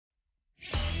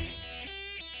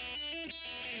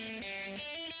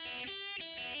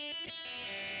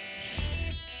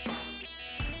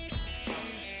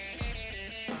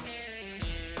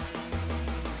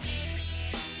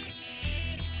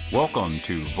Welcome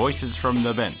to Voices from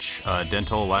the Bench, a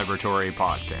dental laboratory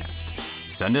podcast.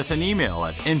 Send us an email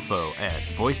at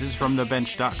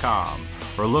info@voicesfromthebench.com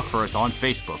or look for us on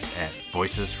Facebook at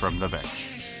Voices from the Bench.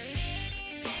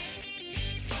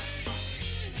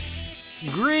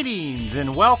 Greetings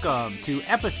and welcome to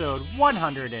episode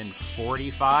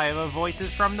 145 of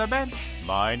Voices from the Bench.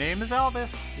 My name is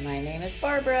Elvis. My name is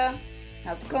Barbara.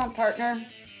 How's it going, partner?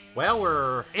 Well,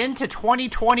 we're into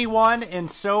 2021 and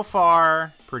so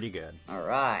far, pretty good. All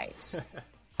right.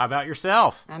 How about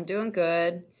yourself? I'm doing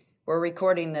good. We're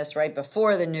recording this right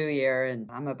before the new year, and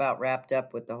I'm about wrapped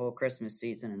up with the whole Christmas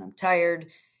season, and I'm tired.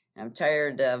 I'm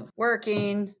tired of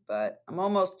working, but I'm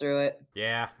almost through it.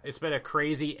 Yeah, it's been a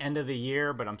crazy end of the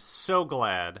year, but I'm so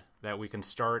glad that we can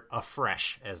start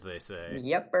afresh, as they say.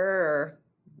 Yepper.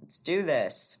 Let's do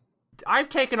this. I've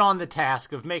taken on the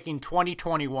task of making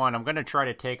 2021, I'm going to try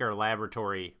to take our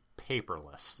laboratory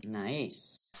paperless.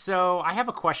 Nice. So I have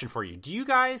a question for you. Do you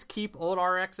guys keep old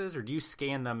RXs or do you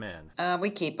scan them in? We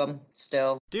keep them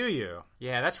still. Do you?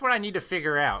 Yeah, that's what I need to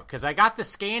figure out because I got the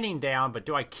scanning down, but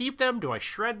do I keep them? Do I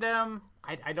shred them?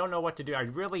 I don't know what to do. I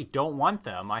really don't want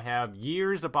them. I have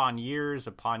years upon years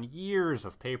upon years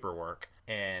of paperwork,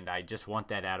 and I just want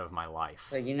that out of my life.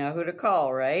 But you know who to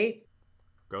call, right?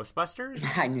 Ghostbusters?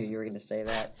 I knew you were going to say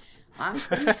that. I'm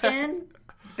thinking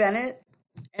Bennett,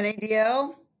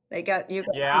 NADL. You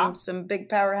got some big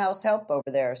powerhouse help over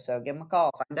there, so give them a call.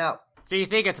 Find out. So you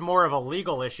think it's more of a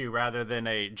legal issue rather than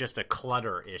just a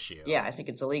clutter issue? Yeah, I think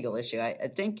it's a legal issue. I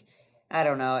think, I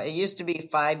don't know, it used to be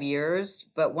 5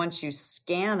 years, but once you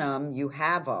scan them, you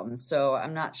have them. So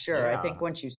I'm not sure. Yeah. I think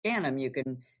once you scan them, you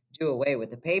can do away with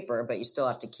the paper, but you still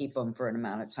have to keep them for an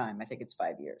amount of time. I think it's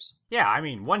 5 years. Yeah, I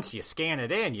mean, once you scan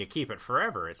it in, you keep it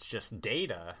forever. It's just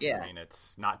data. Yeah. I mean,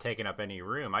 it's not taking up any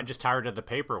room. I'm just tired of the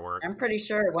paperwork. I'm pretty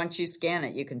sure once you scan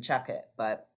it, you can chuck it,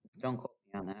 but don't quote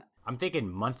me on that. I'm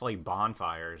thinking monthly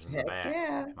bonfires in the back.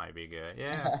 Yeah. Might be good.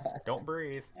 Yeah, don't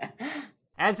breathe.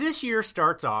 As this year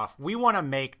starts off, we want to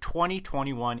make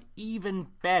 2021 even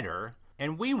better,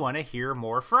 and we want to hear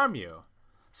more from you.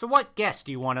 So what guests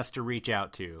do you want us to reach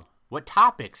out to? What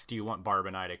topics do you want Barb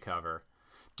and I to cover?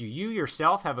 Do you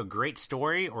yourself have a great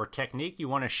story or technique you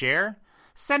want to share?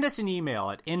 Send us an email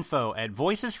at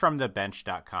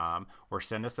info@voicesfromthebench.com or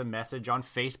send us a message on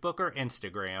Facebook or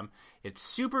Instagram. It's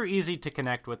super easy to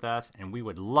connect with us, and we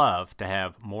would love to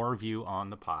have more of you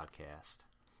on the podcast.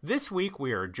 This week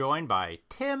we are joined by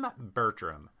Tim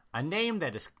Bertram, a name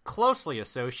that is closely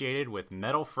associated with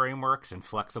metal frameworks and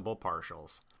flexible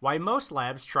partials. While most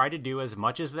labs try to do as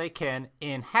much as they can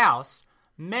in-house,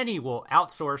 many will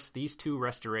outsource these two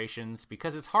restorations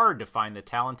because it's hard to find the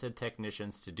talented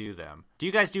technicians to do them. Do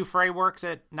you guys do frameworks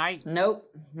at night? Nope,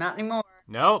 not anymore.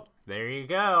 Nope. There you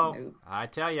go. Nope. I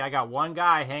tell you, I got one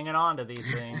guy hanging on to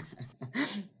these things.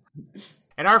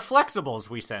 And our flexibles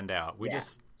we send out. We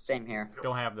just same here.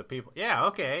 Don't have the people. Yeah,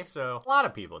 okay. So a lot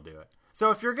of people do it.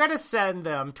 So if you're going to send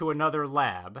them to another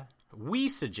lab, we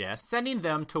suggest sending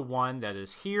them to one that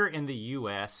is here in the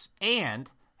U.S.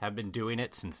 and have been doing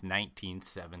it since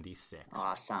 1976.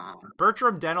 Awesome.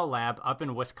 Bertram Dental Lab up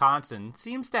in Wisconsin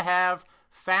seems to have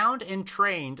found and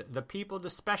trained the people to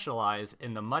specialize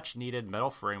in the much-needed metal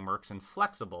frameworks and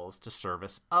flexibles to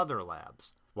service other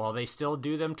labs. While they still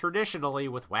do them traditionally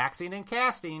with waxing and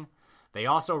casting, they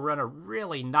also run a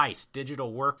really nice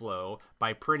digital workflow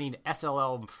by printing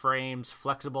SLL frames,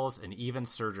 flexibles, and even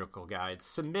surgical guides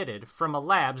submitted from a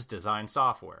lab's design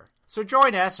software. So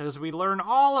join us as we learn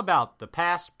all about the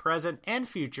past, present, and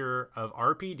future of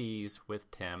RPDs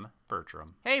with Tim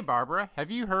Bertram. Hey, Barbara,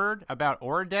 have you heard about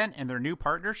Oradent and their new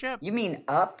partnership? You mean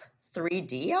Up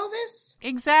 3D, Elvis?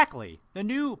 Exactly. The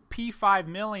new P5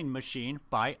 milling machine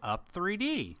by Up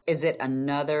 3D. Is it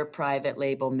another private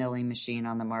label milling machine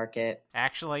on the market?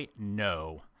 Actually,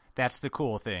 no. That's the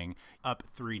cool thing. Up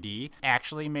 3D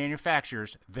actually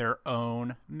manufactures their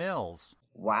own mills.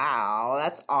 Wow,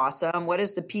 that's awesome. What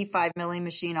is the P5 milling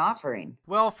machine offering?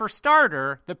 Well, for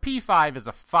starter, the P5 is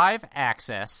a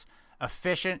 5-axis,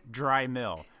 efficient dry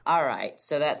mill. All right,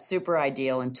 so that's super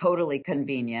ideal and totally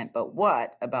convenient, but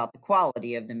what about the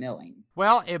quality of the milling?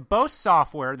 Well, it boasts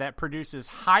software that produces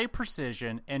high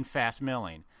precision and fast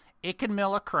milling. It can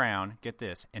mill a crown, get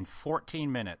this, in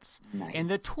 14 minutes. Nice. And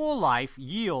the tool life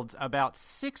yields about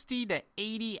 60 to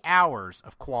 80 hours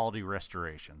of quality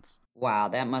restorations. Wow,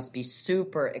 that must be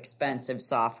super expensive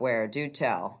software. Do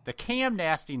tell. The cam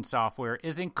nasting software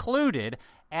is included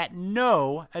at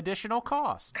no additional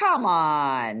cost. Come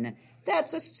on!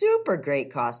 That's a super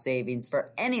great cost savings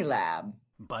for any lab.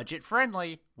 Budget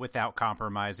friendly without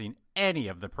compromising any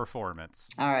of the performance.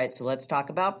 All right, so let's talk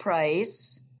about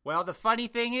price. Well, the funny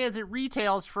thing is it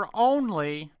retails for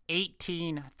only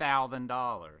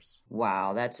 $18,000.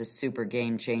 Wow, that's a super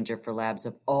game changer for labs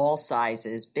of all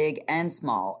sizes, big and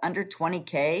small. Under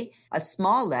 20K, a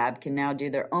small lab can now do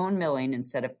their own milling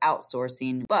instead of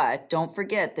outsourcing. But don't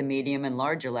forget, the medium and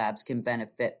larger labs can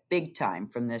benefit big time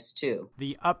from this too.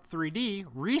 The Up3D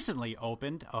recently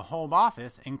opened a home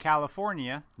office in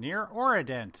California near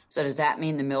Orident. So does that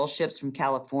mean the mill ships from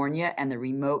California and the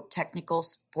remote technical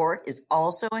support is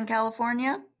also in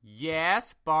California?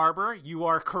 Yes, Barbara, you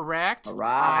are correct. All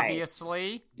right.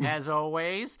 Obviously, as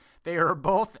always, they are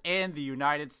both in the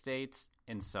United States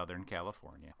in Southern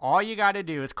California. All you got to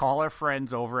do is call our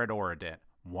friends over at Orident,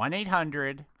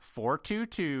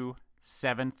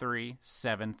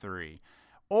 1-800-422-7373.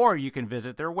 Or you can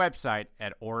visit their website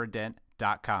at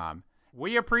orident.com.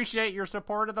 We appreciate your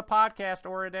support of the podcast,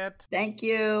 Orident. Thank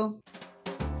you.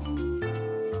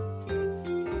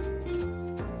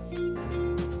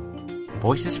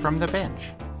 Voices from the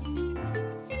Bench.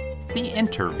 The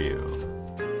interview.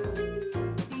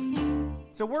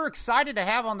 So we're excited to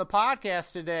have on the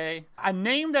podcast today a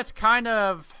name that's kind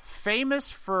of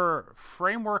famous for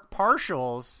framework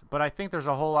partials, but I think there's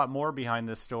a whole lot more behind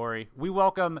this story. We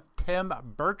welcome Tim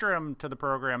Bertram to the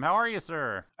program. How are you,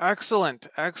 sir? Excellent.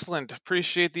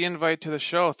 Appreciate the invite to the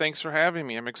show. Thanks for having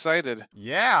me. I'm excited.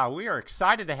 Yeah, we are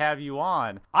excited to have you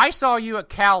on. I saw you at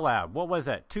Cal Lab. What was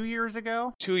that, 2 years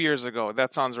ago? 2 years ago.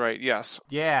 That sounds right, yes.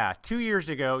 Yeah, 2 years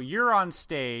ago, you're on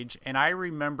stage, and I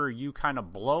remember you kind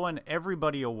of blowing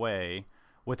everybody away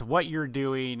with what you're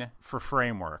doing for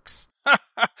frameworks.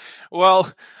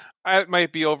 Well, it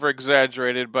might be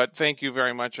over-exaggerated, but thank you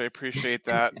very much. I appreciate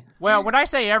that. Well, when I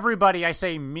say everybody, I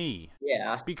say me.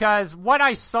 Yeah. Because what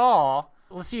I saw,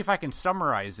 let's see if I can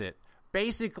summarize it.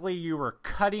 Basically, you were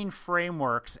cutting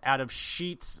frameworks out of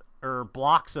sheets or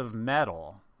blocks of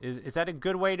metal. Is that a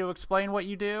good way to explain what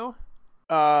you do?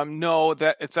 No,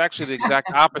 that it's actually the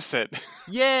exact opposite.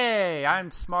 Yay,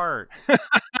 I'm smart.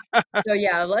 So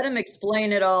yeah, let him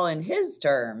explain it all in his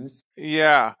terms.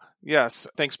 Yeah. Yes.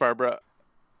 Thanks, Barbara.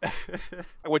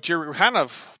 What you're kind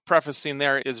of prefacing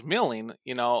there is milling,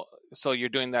 so you're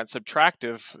doing that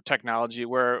subtractive technology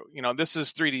where, this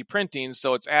is 3D printing,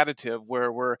 so it's additive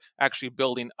where we're actually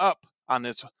building up on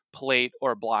this plate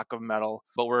or block of metal,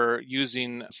 but we're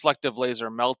using selective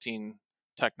laser melting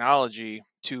technology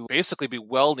to basically be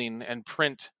welding and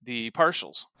print the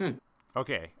partials.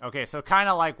 Okay, so kind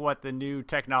of like what the new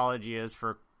technology is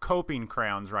for coping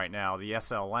crowns right now, the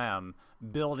SLM,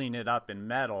 building it up in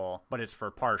metal, but it's for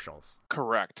partials.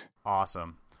 Correct.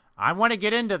 Awesome. I want to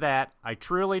get into that. I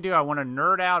truly do. I want to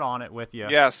nerd out on it with you.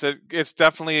 Yes, it's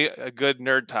definitely a good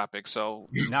nerd topic. So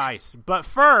nice. But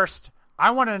first,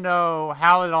 I want to know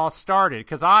how it all started,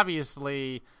 because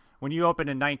obviously when you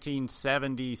opened in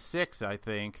 1976, I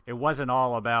think, it wasn't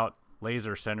all about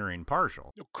laser centering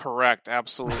partial. Correct.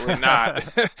 Absolutely not.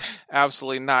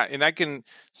 Absolutely not. And I can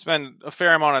spend a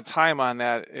fair amount of time on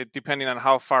that, depending on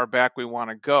how far back we want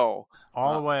to go.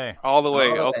 All the way. All the way.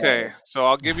 Okay. So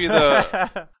I'll give you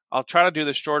I'll try to do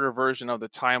the shorter version of the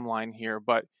timeline here,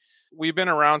 but we've been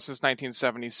around since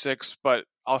 1976, but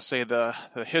I'll say the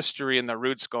history and the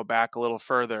roots go back a little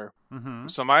further. Mm-hmm.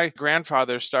 So my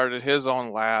grandfather started his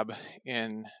own lab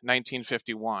in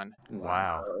 1951.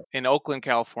 Wow. In Oakland,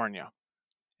 California.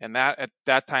 And that at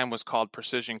that time was called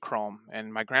Precision Chrome.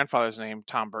 And my grandfather's name,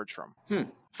 Tom Bertram.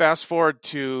 Fast forward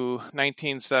to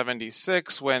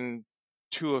 1976 when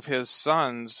two of his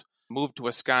sons moved to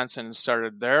Wisconsin and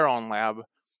started their own lab,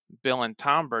 Bill and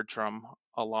Tom Bertram,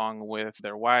 along with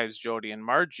their wives, Jody and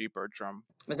Margie Bertram.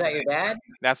 Was that your dad?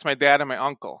 That's my dad and my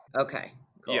uncle. Okay.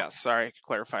 Cool. Yes, sorry, I could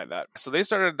clarify that. So they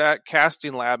started that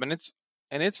casting lab, and it's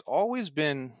always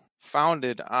been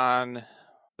founded on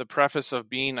the preface of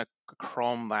being a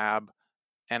chrome lab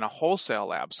and a wholesale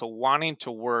lab. So wanting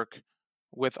to work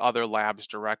with other labs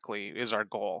directly is our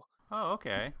goal. Oh,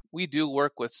 okay. We do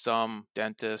work with some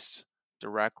dentists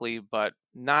directly, but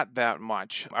not that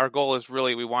much. Our goal is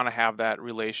really we want to have that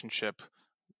relationship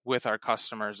with our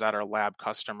customers that are lab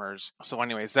customers. So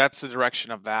anyways, that's the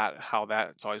direction of that, how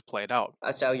that's always played out.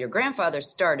 So your grandfather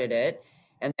started it,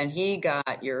 and then he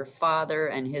got your father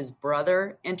and his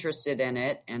brother interested in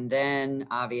it, and then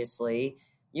obviously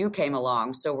you came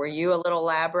along. So were you a little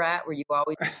lab rat? Were you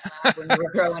always in the lab when you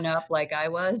were growing up like I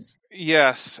was?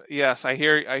 Yes. I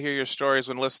hear your stories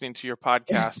when listening to your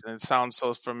podcast, and it sounds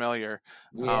so familiar.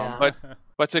 Yeah.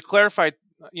 But to clarify,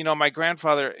 my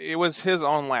grandfather, it was his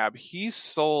own lab. He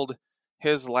sold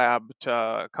his lab to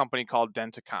a company called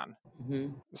Denticon. Mm-hmm.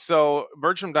 So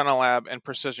Bertram Dental Lab and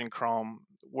Precision Chrome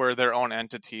were their own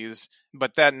entities,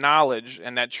 but that knowledge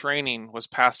and that training was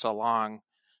passed along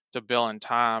to Bill and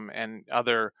Tom and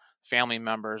other family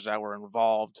members that were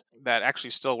involved that actually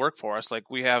still work for us. Like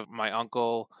we have my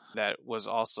uncle that was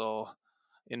also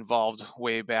involved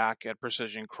way back at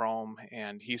Precision Chrome,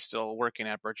 and he's still working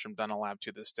at Bertram Dental Lab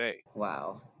to this day.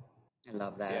 Wow. I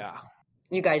love that. Yeah.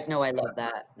 You guys know I love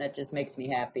that. That just makes me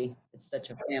happy. It's such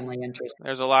a family interest.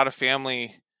 There's a lot of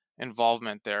family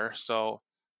involvement there. So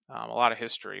a lot of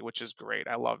history, which is great.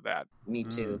 I love that. Me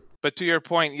too. But to your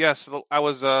point, yes, I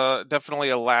was definitely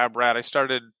a lab rat. I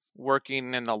started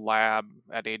working in the lab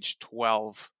at age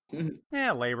 12.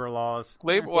 Yeah, labor laws.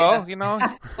 Well, you know,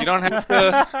 you don't have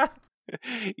to,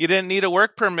 you didn't need a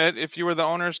work permit if you were the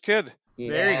owner's kid.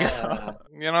 Yeah. There you go.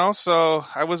 You know, so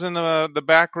I was in the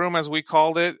back room, as we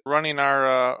called it, running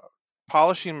our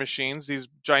polishing machines, these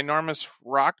ginormous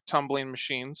rock tumbling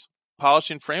machines,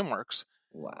 polishing frameworks.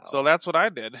 Wow. So that's what I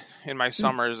did in my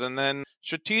summers. And then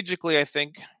strategically, I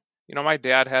think, you know, my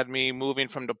dad had me moving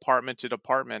from department to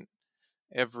department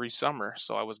every summer.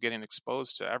 So I was getting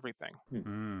exposed to everything.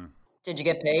 Did you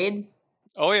get paid?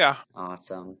 Oh, yeah.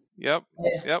 Awesome. Yep.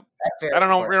 Yeah, Yep. that's very I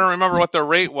don't important. remember what the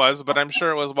rate was, but I'm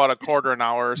sure it was about $0.25 an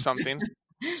hour or something.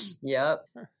 Yep.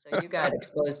 So you got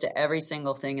exposed to every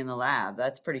single thing in the lab.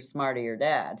 That's pretty smart of your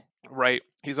dad. Right.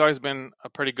 He's always been a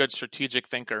pretty good strategic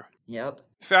thinker. Yep.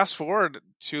 Fast forward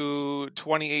to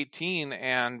 2018,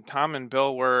 and Tom and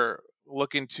Bill were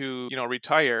looking to, you know,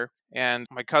 retire. And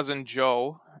my cousin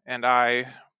Joe and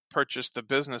I purchased the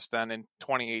business then in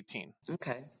 2018.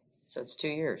 Okay. So it's 2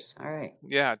 years. All right.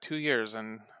 Yeah, 2 years.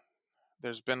 And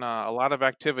there's been a lot of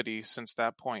activity since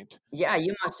that point. Yeah,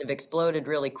 you must have exploded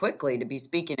really quickly to be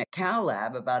speaking at Cal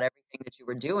Lab about everything that you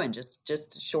were doing just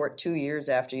a short 2 years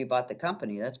after you bought the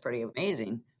company. That's pretty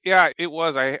amazing. Yeah, it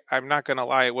was. I'm not going to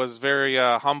lie. It was very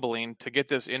humbling to get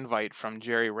this invite from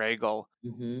Jerry Regal.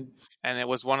 Mm-hmm. And it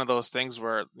was one of those things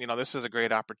where, you know, this is a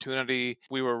great opportunity.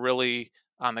 We were really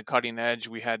on the cutting edge.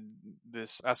 We had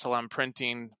this SLM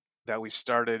printing that we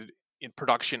started in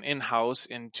production in-house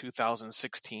in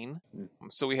 2016.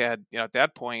 So we had, you know, at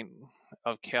that point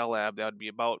of Cal Lab, that would be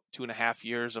about 2.5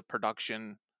 years of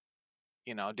production,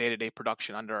 you know, day-to-day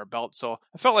production under our belt. So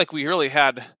I felt like we really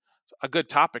had a good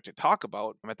topic to talk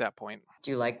about at that point. Do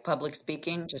you like public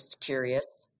speaking? Just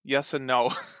curious. Yes and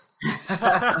no.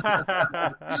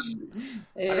 I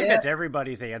think that's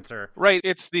everybody's answer. Right.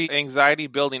 It's the anxiety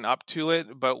building up to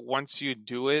it, but once you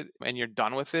do it and you're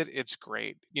done with it, it's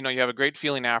great. You know, you have a great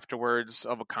feeling afterwards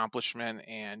of accomplishment,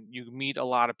 and you meet a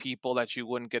lot of people that you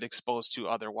wouldn't get exposed to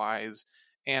otherwise.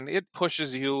 And it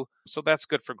pushes you. So that's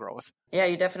good for growth. Yeah,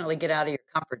 you definitely get out of your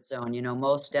comfort zone. You know,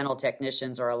 most dental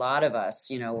technicians, or a lot of us,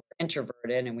 you know, we're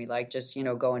introverted, and we like just, you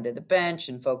know, going to the bench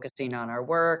and focusing on our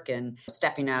work and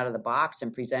stepping out of the box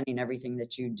and presenting everything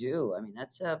that you do. I mean,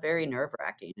 that's very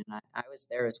nerve-wracking. And I was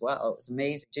there as well. It was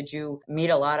amazing. Did you meet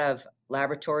a lot of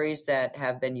laboratories that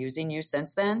have been using you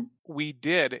since then? We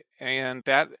did, and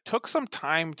that took some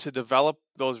time to develop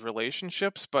those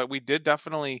relationships, but we did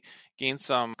definitely gain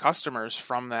some customers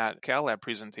from that Cal Lab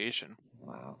presentation.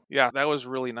 Wow. Yeah, that was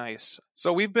really nice.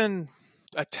 So we've been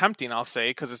attempting, I'll say,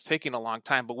 because it's taking a long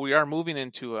time, but we are moving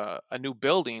into a new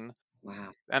building.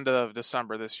 Wow. End of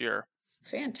December this year.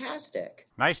 Fantastic.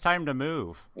 Nice time to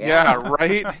move. Yeah,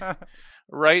 right.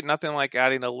 Right. Nothing like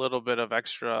adding a little bit of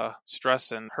extra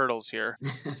stress and hurdles here.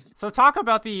 So talk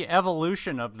about the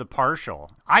evolution of the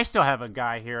partial. I still have a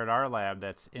guy here at our lab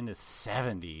that's in his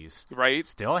 70s. Right.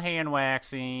 Still hand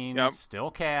waxing, Yep. still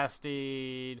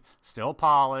casting, still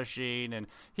polishing, and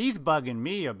he's bugging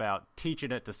me about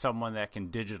teaching it to someone that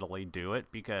can digitally do it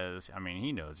because, I mean,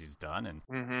 he knows he's done.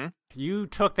 And you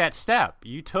took that step.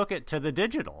 You took it to the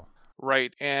digital.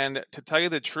 Right. And to tell you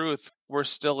the truth, we're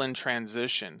still in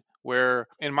transition where,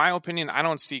 in my opinion, I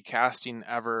don't see casting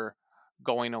ever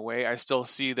going away. I still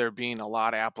see there being a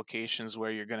lot of applications where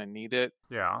you're going to need it.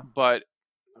 Yeah. But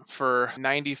for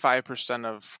 95%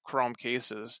 of Chrome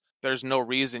cases, there's no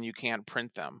reason you can't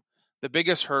print them. The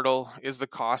biggest hurdle is the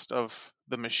cost of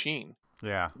the machine.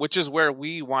 Yeah. Which is where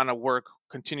we want to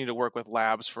continue to work with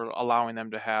labs for allowing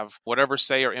them to have whatever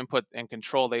say or input and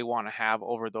control they want to have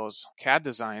over those CAD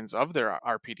designs of their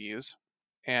RPDs.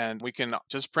 And we can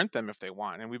just print them if they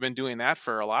want. And we've been doing that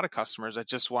for a lot of customers that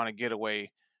just want to get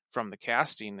away from the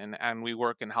casting. And we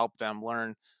work and help them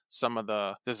learn some of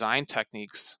the design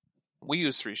techniques. We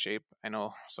use 3Shape. I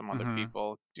know some other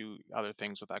people do other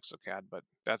things with ExoCAD, but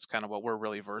that's kind of what we're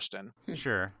really versed in.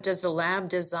 Sure. Does the lab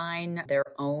design their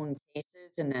own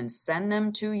cases and then send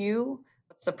them to you?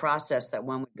 What's the process that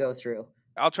one would go through?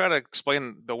 I'll try to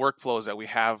explain the workflows that we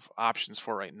have options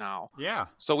for right now. Yeah.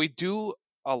 So we do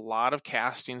a lot of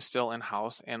casting still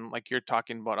in-house. And like you're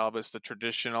talking about, Elvis, the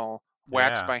traditional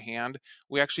wax by hand,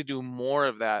 we actually do more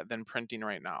of that than printing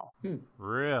right now.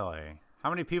 Really? How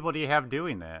many people do you have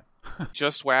doing that?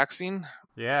 Just waxing,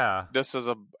 Yeah. this is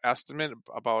a estimate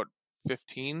about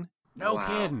 15. No Wow.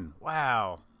 kidding.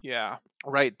 Wow. Yeah,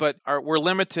 right. But we're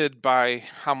limited by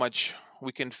how much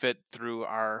we can fit through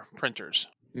our printers,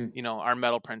 our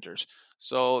metal printers.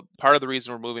 So part of the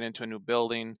reason we're moving into a new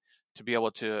building to be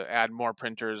able to add more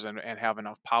printers and have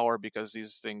enough power, because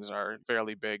these things are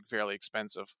fairly big, fairly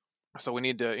expensive. So we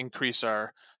need to increase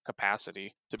our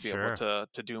capacity to be able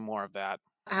to do more of that.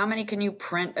 How many can you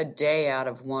print a day out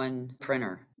of one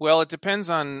printer? Well, it depends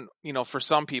on, for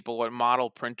some people, what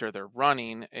model printer they're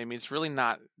running. I mean, it's really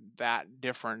not that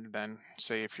different than,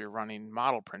 say, if you're running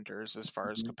model printers as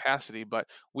far as capacity, but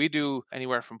we do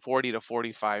anywhere from 40 to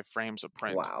 45 frames of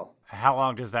print. Wow. How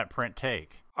long does that print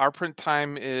take? Our print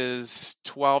time is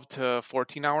 12 to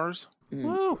 14 hours.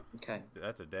 Woo! Okay.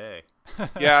 That's a day.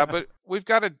 Yeah, but we've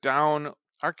got it down.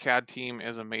 Our CAD team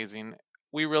is amazing.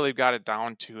 We really got it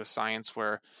down to a science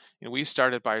where we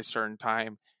start it by a certain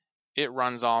time. It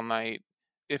runs all night.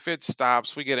 If it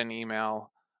stops, we get an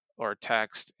email or a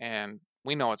text, and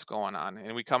we know what's going on.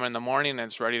 And we come in the morning, and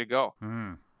it's ready to go.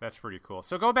 That's pretty cool.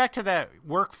 So go back to that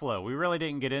workflow. We really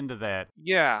didn't get into that.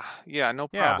 Yeah, no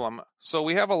problem. So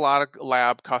we have a lot of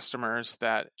lab customers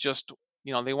that just,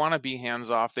 they want to be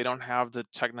hands-off. They don't have the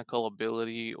technical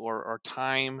ability or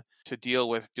time to deal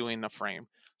with doing the frame.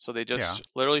 So they just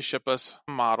literally ship us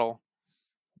a model.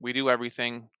 We do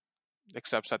everything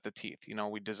except set the teeth.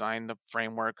 We design the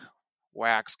framework,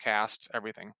 wax, cast,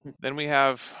 everything. Then we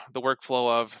have the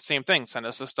workflow of same thing. Send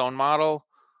us a stone model,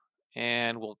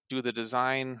 and we'll do the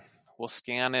design. We'll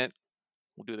scan it.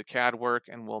 We'll do the CAD work,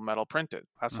 and we'll metal print it.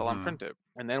 SLM print it.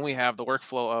 And then we have the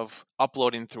workflow of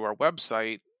uploading through our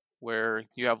website, where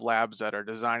you have labs that are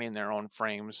designing their own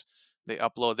frames. They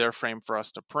upload their frame for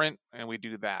us to print, and we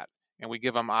do that. And we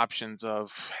give them options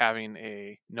of having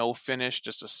a no finish,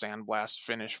 just a sandblast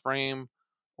finish frame,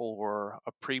 or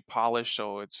a pre-polish,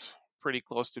 so it's pretty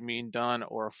close to being done,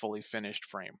 or a fully finished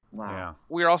frame. Wow. Yeah.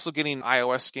 We are also getting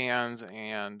iOS scans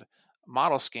and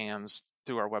model scans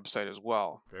through our website as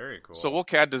well. Very cool. So we'll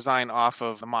CAD design off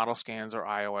of the model scans or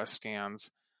iOS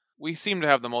scans. We seem to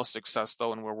have the most success, though,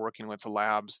 when we're working with the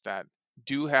labs that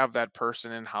do have that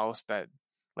person in-house that,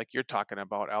 like you're talking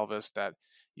about, Elvis, that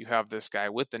you have this guy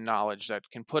with the knowledge that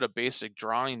can put a basic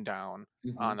drawing down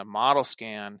on a model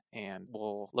scan, and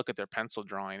we'll look at their pencil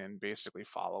drawing and basically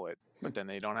follow it. But then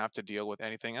they don't have to deal with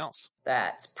anything else.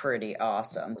 That's pretty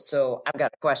awesome. So I've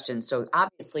got a question. So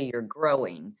obviously you're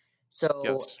growing. So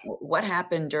Yes. what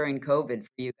happened during COVID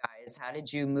for you guys? How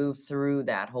did you move through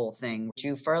that whole thing? Did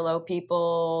you furlough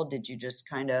people? Did you just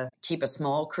kind of keep a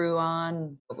small crew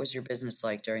on? What was your business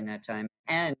like during that time?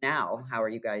 And now, how are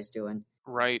you guys doing?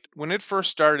 Right. When it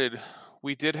first started,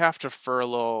 we did have to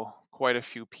furlough quite a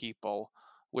few people,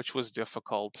 which was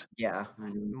difficult. Yeah. I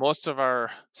know. Most of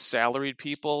our salaried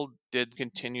people did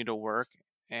continue to work,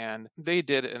 and they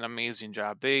did an amazing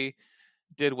job. They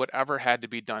did whatever had to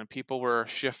be done. People were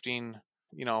shifting,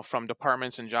 from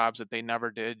departments and jobs that they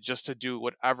never did just to do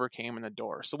whatever came in the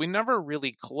door. So we never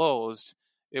really closed.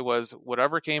 It was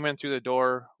whatever came in through the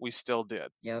door, we still did.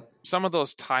 Yep. Some of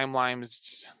those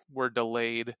timelines were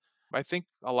delayed. I think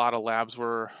a lot of labs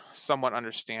were somewhat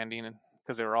understanding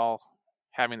because they were all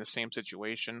having the same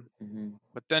situation.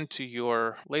 But then to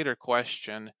your later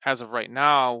question, as of right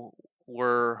now,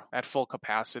 we're at full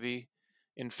capacity.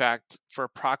 In fact, for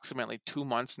approximately 2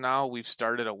 months now, we've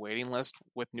started a waiting list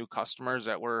with new customers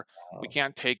that we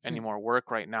can't take any more work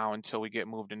right now until we get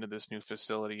moved into this new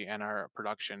facility and our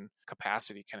production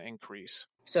capacity can increase.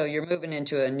 So you're moving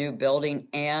into a new building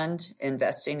and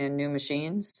investing in new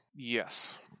machines?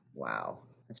 Yes. Wow.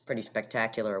 That's pretty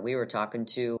spectacular. We were talking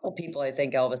to people, I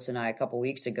think Elvis and I, a couple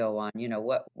weeks ago on,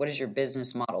 what does your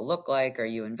business model look like? Are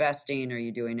you investing? Are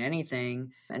you doing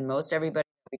anything? And most everybody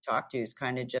we talk to is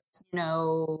kind of just,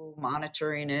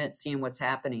 monitoring it, seeing what's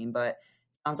happening. But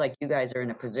it sounds like you guys are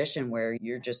in a position where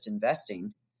you're just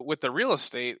investing. With the real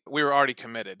estate, we were already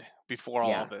committed before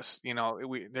all of this.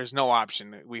 There's no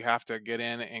option. We have to get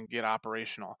in and get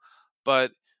operational.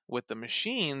 But with the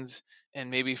machines, and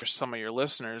maybe for some of your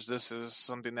listeners, this is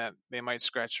something that they might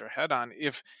scratch their head on.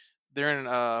 If they're in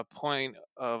a point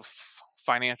of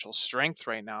financial strength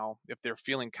right now, if they're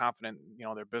feeling confident,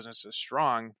 their business is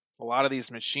strong, a lot of these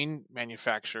machine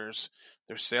manufacturers,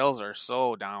 their sales are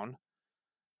so down.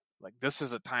 Like, this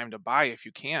is a time to buy if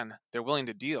you can. They're willing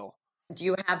to deal. Do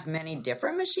you have many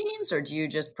different machines, or do you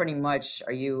just pretty much,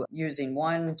 are you using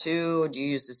one, two? Do you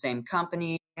use the same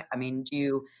company? I mean, do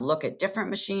you look at different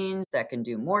machines that can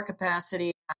do more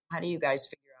capacity? How do you guys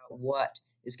figure out what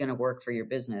is going to work for your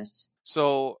business?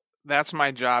 So that's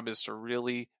my job, is to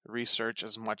really research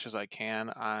as much as I can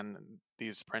on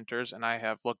these printers. And I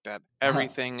have looked at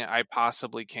everything I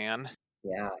possibly can,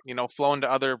 Yeah. Flown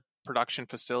to other production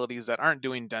facilities that aren't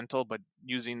doing dental, but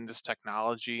using this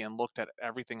technology, and looked at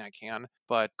everything I can.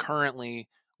 But currently,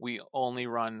 we only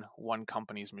run one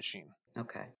company's machine.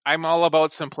 Okay. I'm all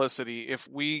about simplicity. If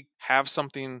we have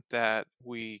something that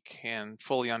we can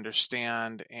fully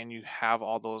understand and you have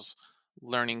all those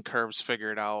learning curves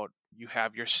figured out, you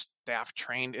have your staff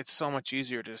trained, it's so much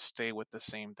easier to stay with the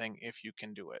same thing if you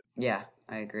can do it. Yeah,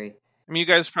 I agree. I mean, you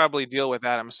guys probably deal with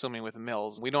that, I'm assuming, with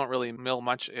mills. We don't really mill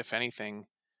much, if anything,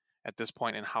 at this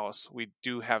point in-house. We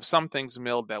do have some things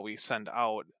milled that we send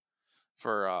out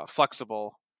for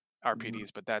flexible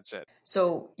RPDs, but that's it.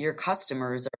 So your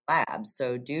customers are labs.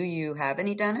 So do you have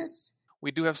any dentists?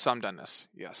 We do have some dentists,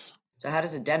 yes. So how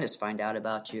does a dentist find out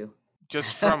about you?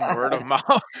 Just from word of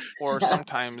mouth, or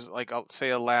sometimes, like, I'll say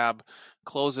a lab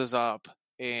closes up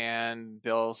and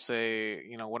they'll say,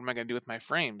 what am I going to do with my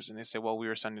frames? And they say, well, we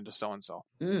were sending to so-and-so.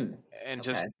 And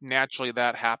just naturally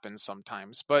that happens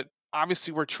sometimes. But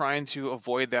obviously we're trying to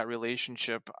avoid that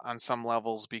relationship on some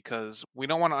levels because we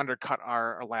don't want to undercut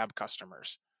our lab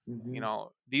customers. Mm-hmm.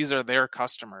 These are their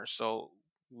customers. So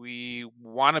we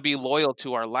want to be loyal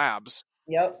to our labs.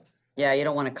 Yep. Yeah, you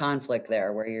don't want a conflict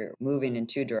there where you're moving in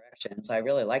two directions. I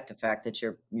really like the fact that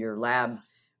you're lab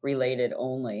related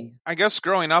only. I guess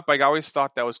growing up, I always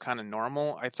thought that was kind of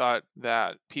normal. I thought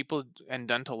that people in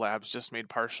dental labs just made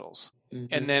partials. Mm-hmm.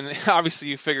 And then obviously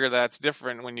you figure that's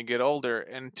different when you get older.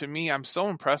 And to me, I'm so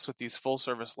impressed with these full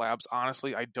service labs.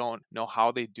 Honestly, I don't know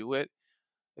how they do it,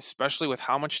 especially with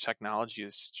how much technology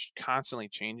is constantly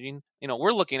changing.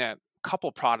 We're looking at a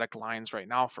couple product lines right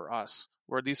now for us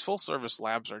where these full service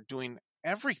labs are doing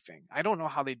everything. I don't know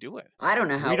how they do it. I don't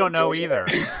know how. We don't know either.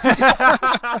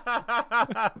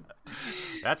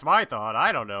 That's my thought.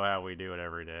 I don't know how we do it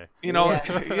every day.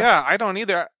 Yeah, I don't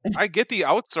either. I get the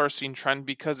outsourcing trend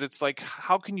because it's like,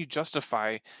 how can you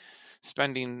justify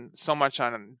spending so much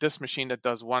on this machine that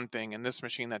does one thing and this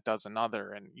machine that does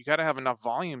another? And you got to have enough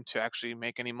volume to actually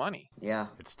make any money. Yeah.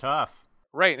 It's tough.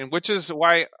 Right. And which is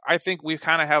why I think we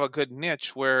kind of have a good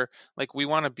niche where, like, we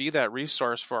want to be that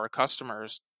resource for our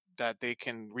customers, that they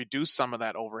can reduce some of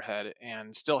that overhead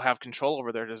and still have control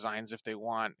over their designs if they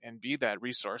want, and be that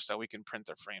resource that we can print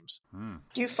their frames.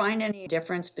 Do you find any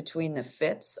difference between the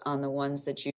fits on the ones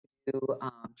that you do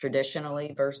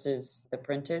traditionally versus the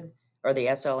printed or the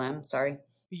SLM? Sorry.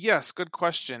 Yes, good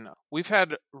question. We've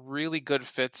had really good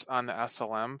fits on the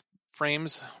SLM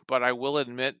frames, but I will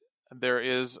admit there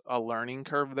is a learning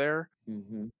curve there.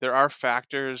 Mm-hmm. There are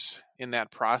factors in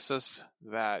that process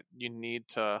that you need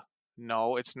to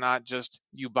know. It's not just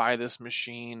you buy this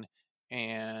machine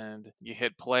and you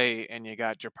hit play and you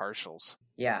got your partials.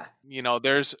 Yeah.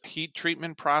 There's heat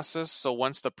treatment process. So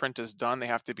once the print is done, they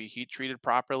have to be heat treated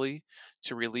properly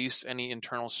to release any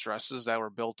internal stresses that were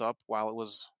built up while it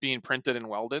was being printed and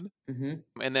welded.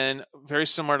 Mm-hmm. And then, very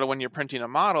similar to when you're printing a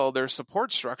model, there's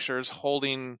support structures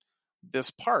holding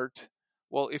this part.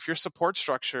 Well, if your support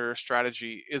structure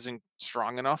strategy isn't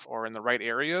strong enough or in the right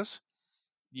areas,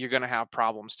 you're going to have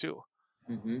problems too.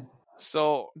 Mm-hmm.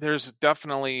 So there's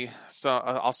definitely,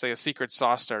 I'll say, a secret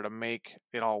sauce there to make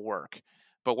it all work.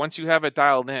 But once you have it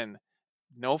dialed in,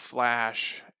 no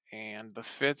flash, and the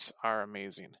fits are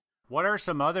amazing. What are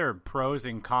some other pros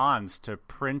and cons to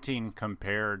printing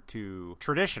compared to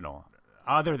traditional?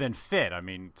 Other than fit, I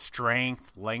mean,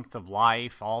 strength, length of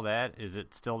life, all that. Is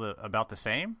it still about the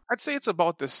same? I'd say it's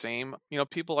about the same.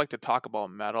 People like to talk about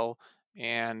metal,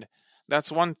 and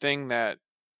that's one thing that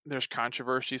there's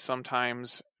controversy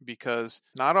sometimes, because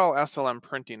not all SLM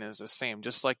printing is the same,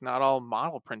 just like not all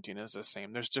model printing is the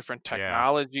same. There's different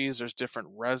technologies, there's different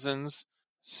resins.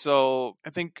 So I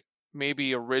think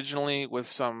maybe originally with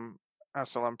some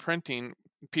SLM printing,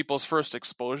 people's first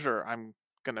exposure, I'm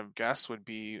going to guess, would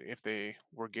be if they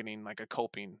were getting like a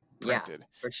coping printed. Yeah,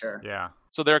 for sure. Yeah.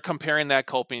 So they're comparing that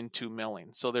coping to milling.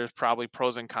 So there's probably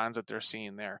pros and cons that they're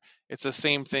seeing there. It's the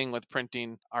same thing with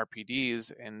printing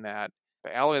RPDs, in that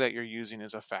the alloy that you're using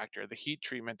is a factor. The heat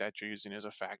treatment that you're using is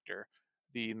a factor.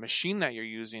 The machine that you're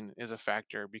using is a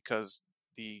factor, because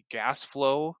the gas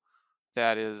flow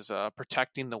that is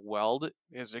protecting the weld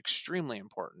is extremely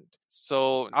important.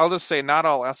 So I'll just say not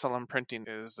all SLM printing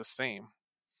is the same.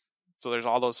 So there's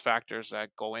all those factors that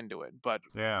go into it. But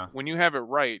when you have it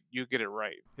right, you get it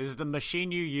right. Is the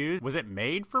machine you use, was it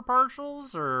made for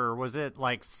partials, or was it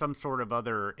like some sort of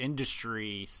other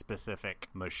industry-specific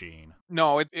machine?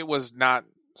 No, it was not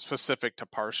specific to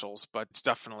partials, but it's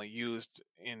definitely used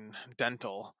in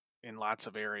dental in lots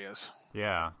of areas.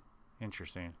 Yeah.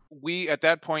 Interesting. We, at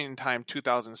that point in time,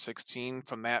 2016,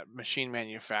 from that machine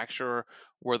manufacturer,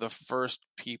 were the first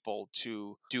people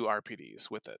to do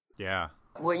RPDs with it. Yeah.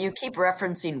 Well, you keep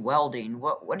referencing welding.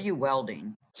 What are you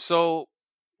welding? So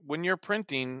when you're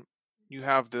printing, you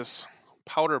have this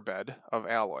powder bed of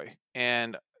alloy,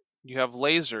 and you have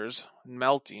lasers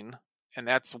melting, and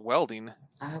that's welding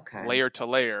Okay. layer to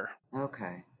layer.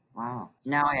 Okay. Wow.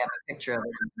 Now I have a picture of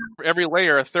it. Every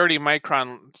layer, a 30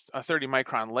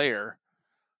 micron layer,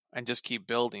 and just keep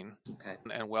building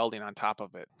and welding on top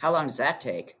of it. How long does that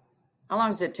take? How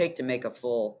long does it take to make a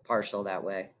full partial that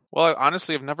way? Well,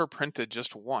 honestly, I've never printed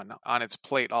just one on its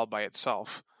plate all by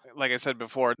itself. Like I said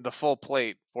before, the full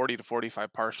plate, 40 to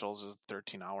 45 partials, is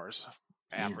 13 hours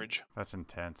average. That's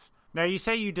intense. Now, you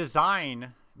say you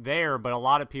design there, but a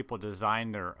lot of people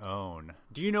design their own.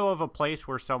 Do you know of a place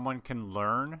where someone can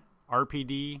learn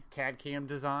RPD CAD/CAM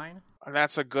design?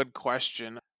 That's a good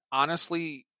question.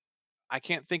 Honestly, I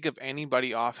can't think of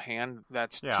anybody offhand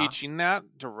that's teaching that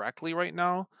directly right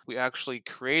now. We actually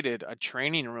created a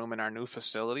training room in our new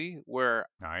facility where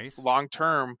long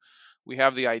term we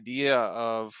have the idea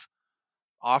of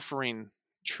offering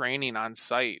training on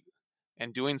site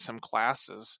and doing some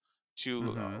classes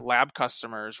to lab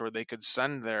customers where they could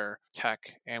send their tech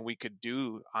and we could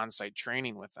do on-site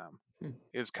training with them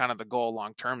is kind of the goal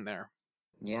long term there.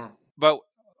 Yeah. But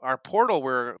our portal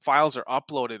where files are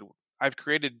uploaded, I've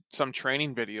created some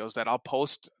training videos that I'll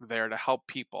post there to help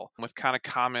people with kind of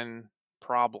common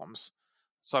problems.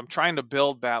 So I'm trying to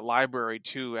build that library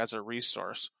too as a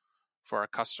resource for our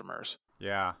customers.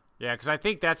 Yeah. Yeah, because I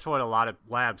think that's what a lot of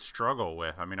labs struggle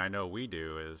with. I mean, I know we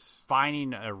do, is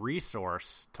finding a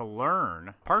resource to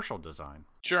learn partial design.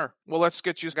 Sure. Well, let's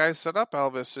get you guys set up,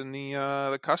 Elvis, in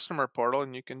the customer portal,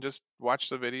 and you can just watch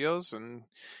the videos. And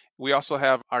we also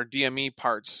have our DME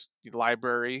parts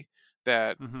library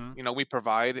that we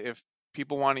provide. If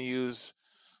people want to use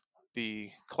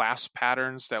the class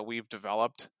patterns that we've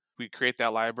developed, we create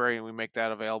that library and we make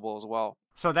that available as well.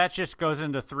 So that just goes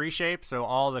into 3 shapes, so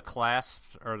all the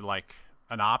clasps are like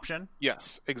an option?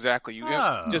 Yes, exactly. You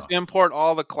just import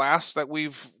all the clasps that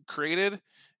we've created,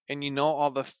 and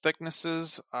all the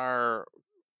thicknesses are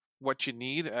what you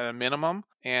need at a minimum.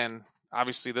 And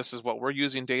obviously this is what we're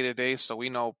using day to day, so we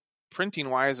know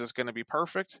printing-wise is going to be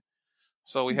perfect.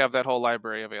 So we have that whole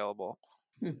library available.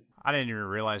 I didn't even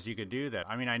realize you could do that.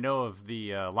 I mean, I know of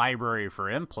the library for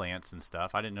implants and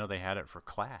stuff. I didn't know they had it for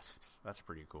clasps. That's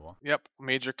pretty cool. Yep.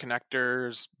 Major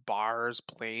connectors, bars,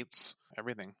 plates,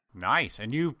 everything. Nice.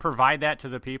 And you provide that to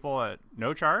the people at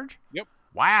no charge? Yep.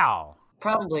 Wow.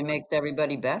 Probably makes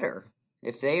everybody better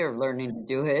if they are learning to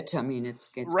do it. I mean,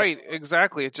 it's right.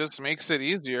 Exactly. It just makes it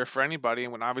easier for anybody.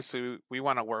 And when obviously we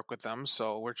want to work with them,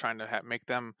 so we're trying to make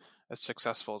them as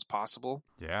successful as possible.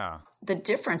 Yeah. The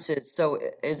difference is, so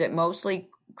is it mostly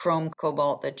chrome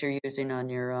cobalt that you're using on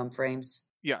your frames?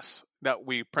 Yes, that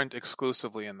we print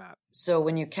exclusively in that. So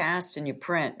when you cast and you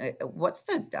print, what's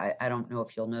I don't know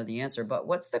if you'll know the answer, but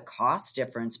what's the cost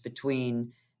difference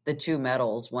between the two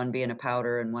metals, one being a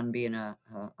powder and one being a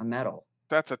metal?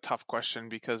 That's a tough question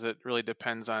because it really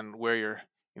depends on where you're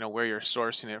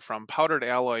sourcing it from. Powdered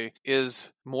alloy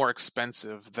is more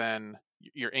expensive than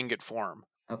your ingot form.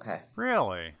 Okay.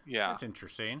 Really? Yeah. That's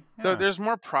interesting. Yeah. There's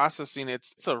more processing.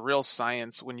 It's a real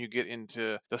science when you get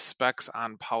into the specs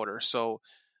on powder. So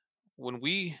when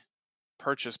we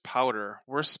purchase powder,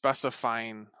 we're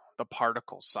specifying the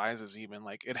particle sizes even.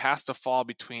 Like it has to fall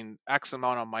between X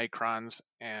amount of microns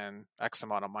and X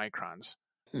amount of microns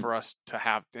for us to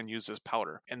have and use this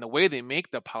powder. And the way they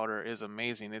make the powder is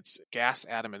amazing. It's gas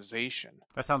atomization.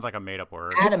 That sounds like a made-up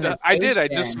word. I did. I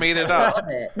just made it up.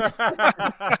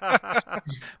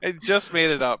 I just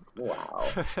made it up. Wow.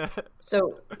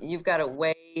 So you've got to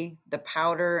weigh the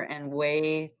powder and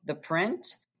weigh the print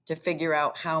to figure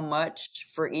out how much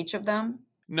for each of them?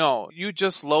 No, you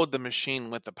just load the machine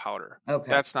with the powder. Okay.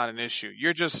 That's not an issue.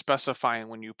 You're just specifying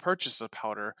when you purchase a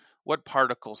powder what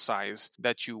particle size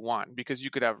that you want, because you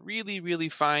could have really, really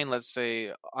fine, let's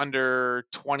say under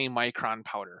 20 micron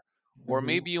powder, or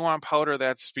maybe you want powder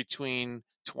that's between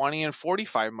 20 and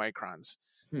 45 microns.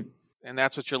 And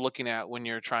that's what you're looking at when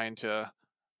you're trying to,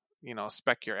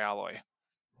 spec your alloy.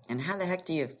 And how the heck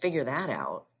do you figure that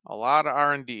out? A lot of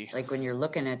R&D. Like when you're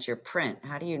looking at your print,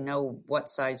 how do you know what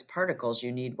size particles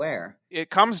you need where? It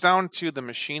comes down to the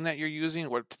machine that you're using,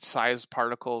 what size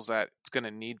particles that it's going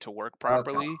to need to work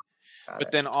properly.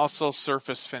 but then also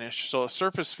surface finish. So a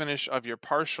surface finish of your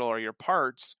partial or your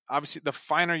parts, obviously the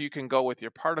finer you can go with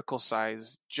your particle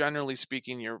size, generally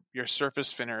speaking, your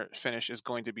surface finish is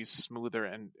going to be smoother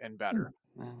and better.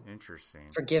 Wow. Interesting.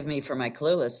 Forgive me for my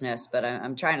cluelessness, but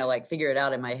I'm trying to like figure it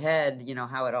out in my head,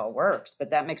 how it all works.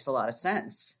 But that makes a lot of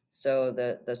sense. So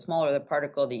the smaller the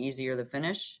particle, the easier the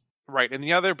finish. Right. And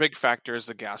the other big factor is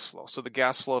the gas flow. So the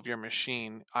gas flow of your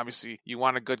machine, obviously you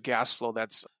want a good gas flow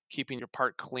that's keeping your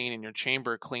part clean and your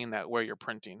chamber clean that where you're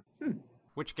printing.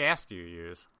 Which gas do you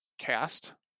use?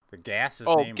 Cast. The gas is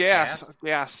named gas. Cast?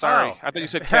 Gas. Sorry. Oh. I thought you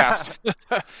said cast.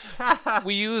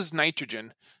 We use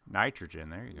nitrogen. Nitrogen.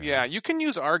 There you go. Yeah, you can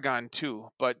use argon too,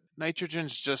 but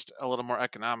nitrogen's just a little more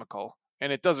economical.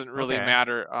 And it doesn't really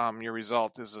matter. Your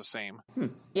result is the same.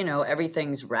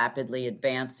 Everything's rapidly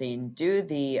advancing. Do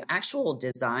the actual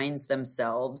designs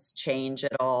themselves change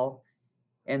at all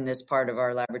in this part of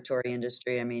our laboratory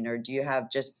industry? I mean, or do you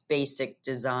have just basic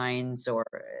designs, or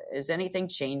is anything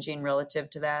changing relative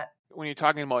to that? When you're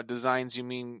talking about designs, you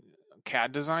mean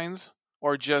CAD designs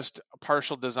or just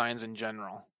partial designs in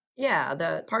general? Yeah,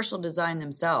 the partial design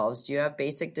themselves. Do you have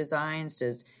basic designs?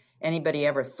 Does anybody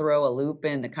ever throw a loop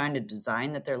in the kind of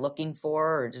design that they're looking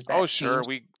for, or does that sure.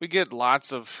 change? We get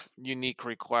lots of unique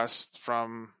requests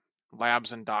from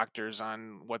labs and doctors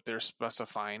on what they're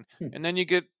specifying. And then you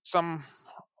get some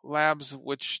labs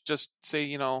which just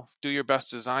say, do your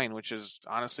best design, which is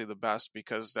honestly the best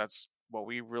because that's what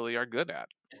we really are good at.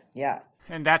 Yeah.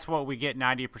 And that's what we get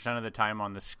 90% of the time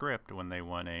on the script when they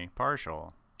want a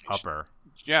partial upper.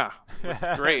 Yeah,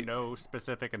 great. No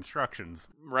specific instructions.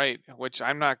 Right, which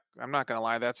I'm not going to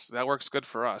lie, that works good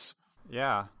for us.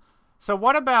 Yeah. So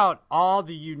what about all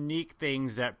the unique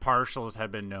things that partials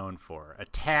have been known for?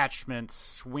 Attachments,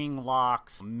 swing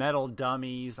locks, metal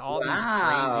dummies, all these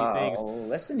crazy things.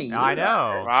 Listen to you. I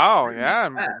know. Wow, yeah,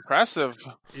 impressive.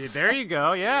 There you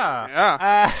go,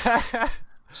 yeah. Yeah.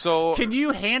 So can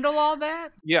you handle all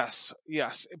that? Yes.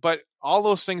 But all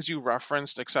those things you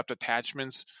referenced, except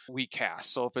attachments, we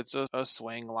cast. So if it's a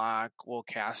swing lock, we'll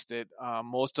cast it.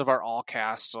 Most of our all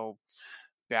casts, so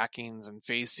backings and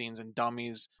facings and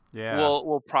dummies,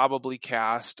 we'll probably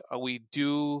cast. We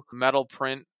do metal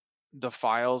print the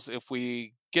files if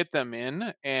we get them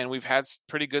in, and we've had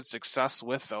pretty good success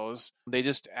with those. They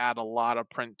just add a lot of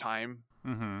print time.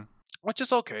 Mm-hmm. Which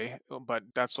is okay, but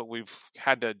that's what we've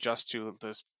had to adjust to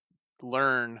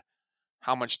learn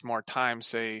how much more time,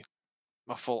 say,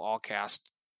 a full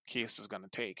all-cast case is going to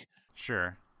take.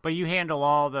 Sure. But you handle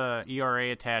all the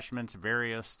ERA attachments,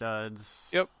 various studs.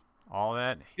 Yep. All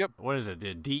that? Yep. What is it?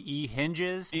 The DE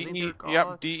hinges? DE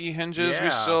hinges. Yeah. We're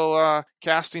still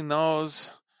casting those.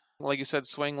 Like you said,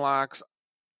 swing locks.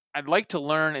 I'd like to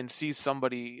learn and see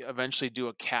somebody eventually do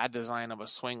a CAD design of a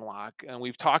swing lock, and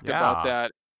we've talked about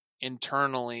that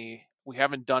internally. We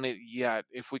haven't done it yet.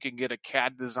 If we can get a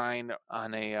CAD design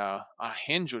on a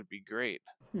hinge, would be great.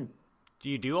 Do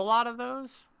you do a lot of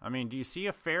those? I mean, do you see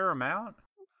a fair amount?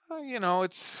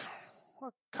 It's a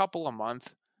couple a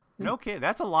month. No kid,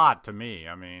 that's a lot to me.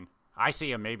 I mean, I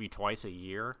see them maybe twice a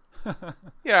year.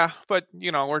 Yeah, but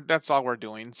that's all we're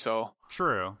doing. So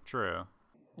true.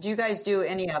 Do you guys do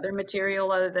any other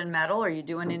material other than metal? Are you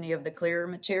doing any of the clear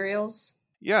materials?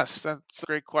 Yes, that's a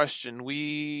great question.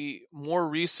 We more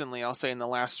recently, I'll say in the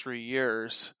last 3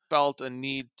 years, felt a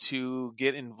need to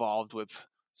get involved with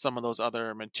some of those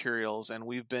other materials, and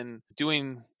we've been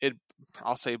doing it,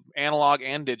 I'll say, analog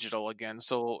and digital again.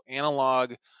 So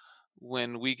analog,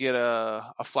 when we get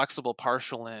a flexible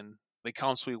partial in, the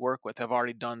accounts we work with have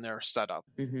already done their setup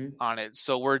on it.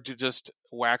 So we're just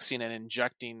waxing and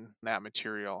injecting that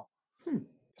material.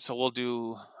 So we'll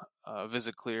do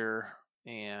VisiClear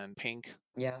and pink.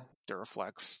 Yeah.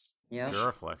 Duraflex. Yeah.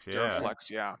 Duraflex,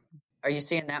 yeah. Are you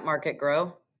seeing that market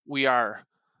grow? We are.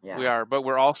 Yeah. We are. But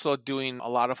we're also doing a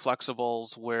lot of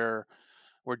flexibles where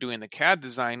we're doing the CAD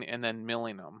design and then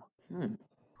milling them.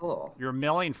 Cool. You're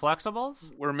milling flexibles?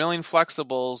 We're milling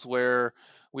flexibles where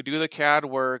we do the CAD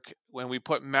work, when we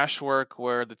put mesh work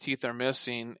where the teeth are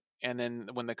missing, and then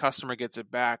when the customer gets it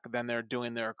back, then they're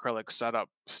doing their acrylic setup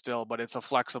still, but it's a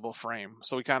flexible frame.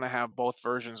 So we kind of have both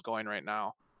versions going right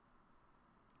now.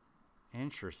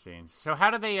 Interesting. So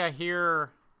how do they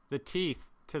adhere the teeth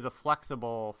to the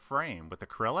flexible frame? With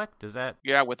acrylic? Does that...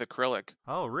 Yeah, with acrylic.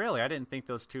 Oh, really? I didn't think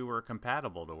those two were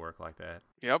compatible to work like that.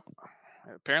 Yep.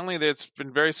 Apparently it's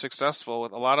been very successful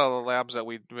with a lot of the labs that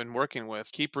we've been working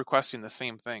with keep requesting the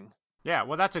same thing. Yeah,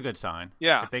 well, that's a good sign.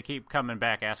 Yeah. If they keep coming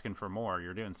back asking for more,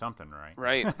 you're doing something right.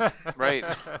 Right.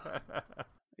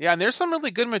 Yeah, and there's some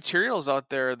really good materials out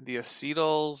there. The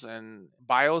acetals and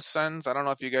Biosens. I don't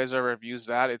know if you guys ever have used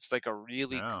that. It's like a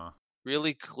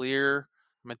really clear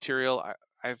material.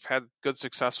 I've had good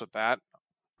success with that.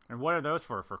 And what are those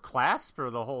for? For clasp or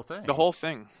the whole thing? The whole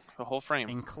thing, the whole frame.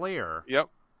 In clear? Yep.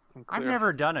 In clear. I've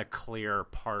never done a clear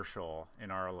partial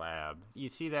in our lab. You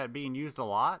see that being used a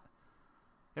lot?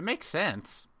 It makes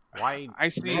sense. Why I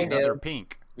see another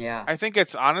pink? Yeah. I think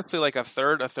it's honestly like a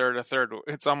third.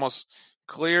 It's almost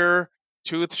clear,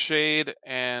 tooth shade,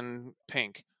 and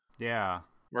pink. Yeah.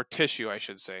 Or tissue, I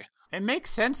should say. It makes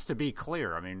sense to be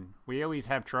clear. I mean, we always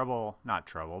have not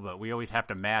trouble, but we always have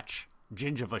to match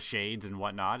gingiva shades and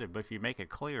whatnot. But if you make it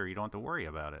clear, you don't have to worry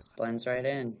about it. Blends right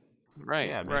in. Right.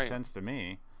 Yeah, it makes sense to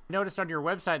me. I noticed on your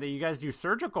website that you guys do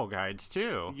surgical guides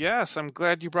too. Yes, I'm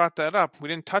glad you brought that up. We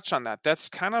didn't touch on that. That's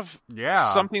kind of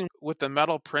something with the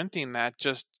metal printing that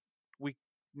just we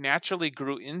naturally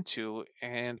grew into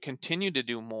and continue to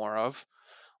do more of,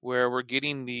 where we're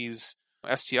getting these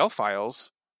STL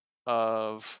files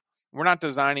of, we're not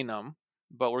designing them,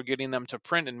 but we're getting them to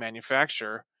print and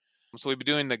manufacture. So we've been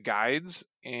doing the guides,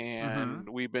 and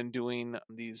we've been doing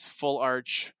these full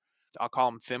arch, I'll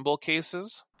call them thimble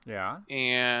cases. Yeah.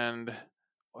 And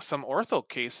some ortho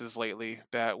cases lately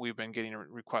that we've been getting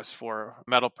requests for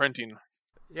metal printing.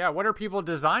 Yeah, what are people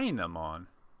designing them on?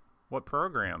 What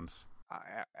programs?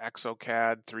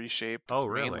 Exocad, 3Shape. Oh,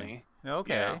 really? Mainly.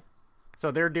 Okay. Yeah.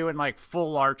 So they're doing like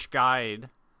full arch guide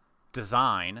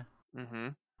design. Mm-hmm.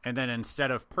 And then instead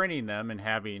of printing them and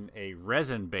having a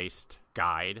resin-based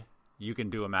guide, you can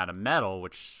do them out of metal,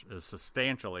 which is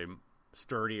substantially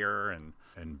sturdier and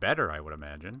better, I would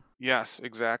imagine. Yes,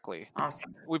 exactly.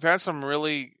 Awesome. We've had some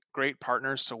really great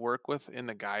partners to work with in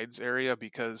the guides area,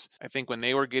 because I think when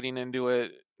they were getting into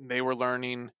it, they were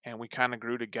learning, and we kind of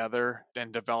grew together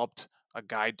and developed a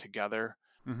guide together.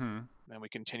 Mm-hmm. And we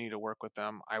continue to work with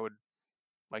them. I would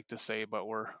like to say, but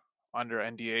we're under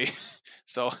NDA,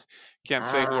 so can't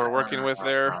say who we're working with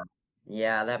there.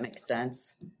 Yeah, that makes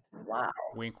sense. Wow.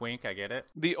 Wink, wink, I get it.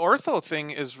 The ortho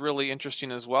thing is really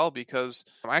interesting as well, because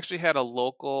I actually had a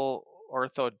local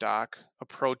ortho doc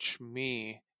approach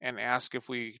me and ask if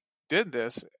we did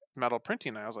this metal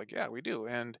printing. And I was like, yeah, we do.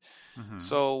 And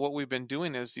so what we've been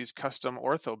doing is these custom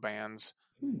ortho bands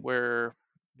where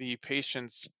the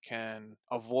patients can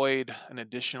avoid an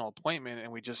additional appointment,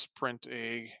 and we just print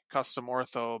a custom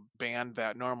ortho band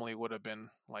that normally would have been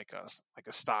like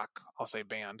a stock, I'll say,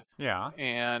 band. Yeah.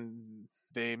 And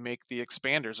they make the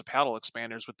expanders, the paddle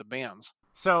expanders with the bands.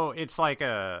 So it's like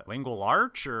a lingual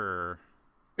arch, or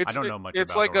I don't know much about it.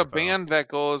 It's like a band that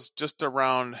goes just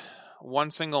around one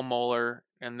single molar,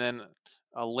 and then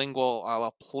a lingual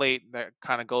a plate that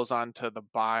kind of goes on to the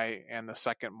bi and the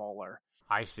second molar.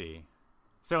 I see.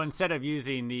 So instead of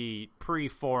using the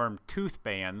preformed tooth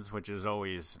bands, which is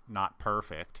always not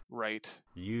perfect, right,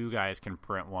 you guys can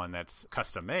print one that's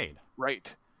custom made.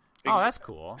 Right. Oh, that's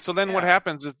cool. So then what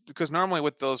happens is, because normally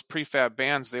with those prefab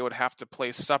bands, they would have to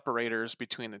place separators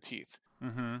between the teeth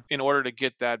in order to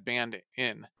get that band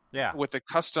in. Yeah. With a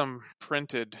custom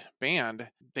printed band,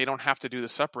 they don't have to do the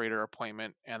separator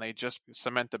appointment, and they just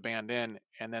cement the band in,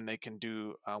 and then they can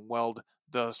do weld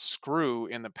the screw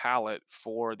in the pallet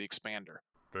for the expander.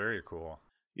 Very cool.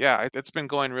 Yeah, it's been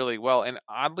going really well. And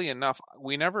oddly enough,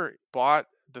 we never bought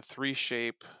the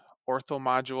 3Shape ortho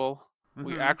module.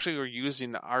 We actually were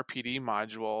using the RPD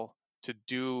module to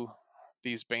do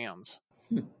these bands.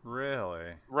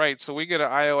 Really? Right. So we get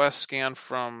an iOS scan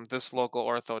from this local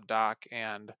ortho doc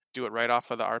and do it right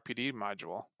off of the RPD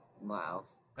module. Wow.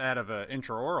 Out of an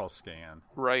intraoral scan.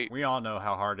 Right. We all know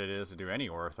how hard it is to do any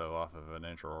ortho off of an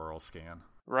intraoral scan.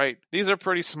 Right. These are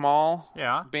pretty small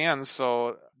bands,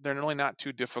 so they're really not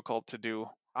too difficult to do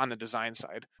on the design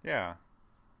side. Yeah.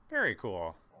 Very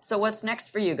cool. So what's next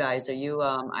for you guys? Are you,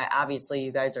 obviously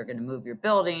you guys are going to move your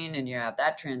building and you have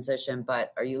that transition,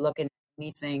 but are you looking at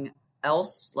anything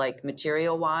else, like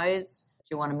material-wise, that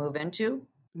you want to move into?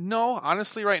 No,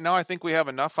 honestly, right now I think we have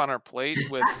enough on our plate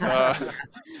with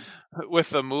with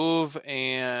the move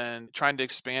and trying to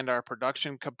expand our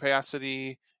production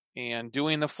capacity and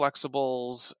doing the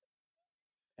flexibles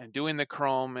and doing the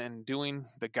chrome and doing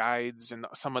the guides and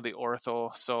some of the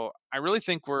ortho. So I really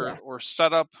think we're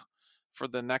set up for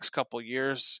the next couple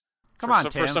years. Come on,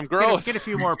 Tim. For some growth. Get a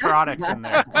few more products in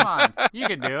there. Come on, you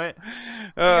can do it.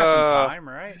 You got some time,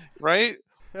 right? Right.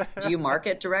 Do you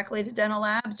market directly to dental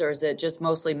labs, or is it just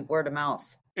mostly word of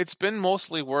mouth? It's been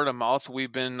mostly word of mouth.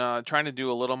 We've been trying to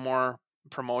do a little more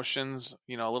promotions,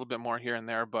 a little bit more here and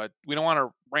there, but we don't want to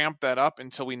ramp that up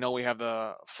until we know we have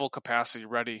the full capacity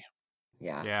ready.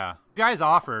 Yeah. You guys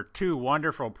offer two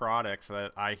wonderful products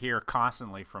that I hear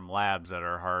constantly from labs that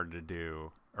are hard to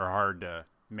do or hard to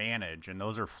manage, and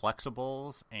those are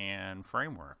flexibles and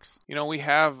frameworks. We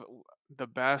have the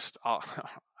best,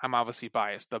 I'm obviously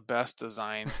biased, the best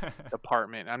design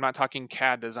department. I'm not talking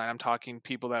CAD design. I'm talking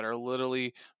people that are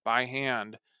literally by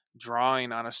hand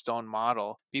drawing on a stone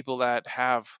model, people that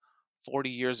have 40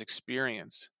 years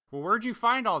experience. Well, where'd you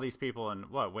find all these people in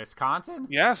Wisconsin?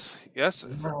 Yes.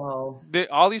 Oh,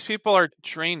 All these people are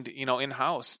trained,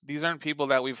 in-house. These aren't people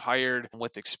that we've hired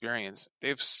with experience.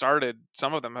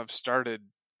 Some of them have started,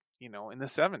 in the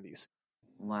 70s.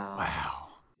 wow.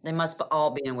 They must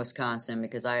all be in Wisconsin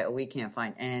because we can't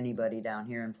find anybody down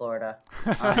here in Florida.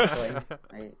 Honestly,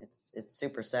 it's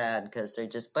super sad because they're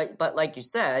just. But like you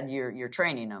said, you're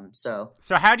training them. So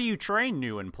how do you train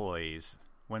new employees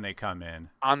when they come in?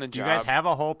 On the Do job. you guys have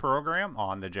a whole program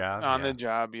on the job? On the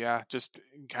job, yeah. Just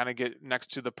kind of get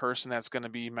next to the person that's going to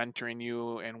be mentoring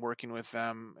you and working with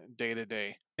them day to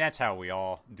day. That's how we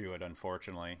all do it,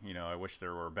 unfortunately. I wish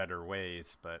there were better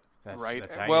ways, but that's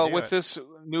how Well, you do with it. this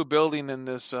new building and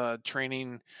this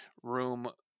training room,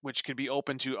 which could be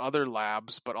open to other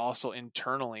labs, but also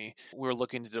internally, we're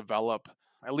looking to develop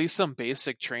at least some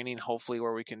basic training, hopefully,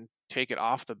 where we can take it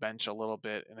off the bench a little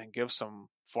bit and then give some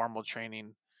formal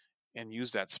training and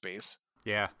use that space.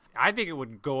 Yeah, I think it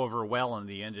would go over well in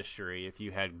the industry if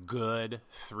you had good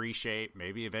 3-shape,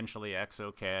 maybe eventually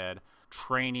ExoCAD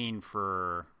training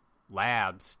for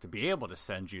labs to be able to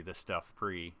send you the stuff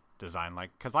pre-designed.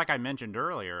 Because like I mentioned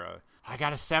earlier, I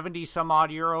got a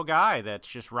 70-some-odd-euro guy that's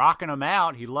just rocking them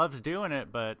out. He loves doing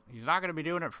it, but he's not going to be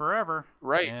doing it forever.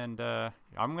 Right. And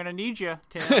I'm going to need you,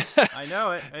 Tim. I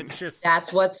know it. It's just...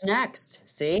 that's what's next.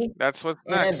 See? That's what's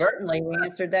next. Inadvertently, we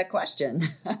answered that question.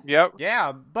 Yep.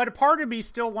 Yeah, but a part of me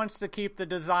still wants to keep the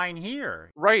design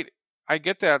here. Right. I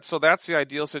get that. So that's the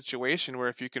ideal situation where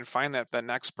if you can find that the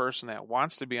next person that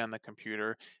wants to be on the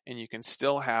computer and you can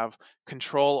still have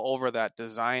control over that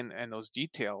design and those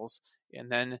details, and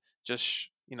then just,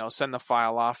 send the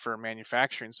file off for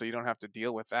manufacturing so you don't have to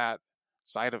deal with that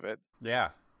side of it. Yeah.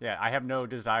 Yeah, I have no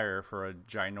desire for a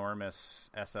ginormous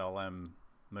SLM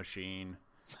machine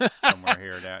somewhere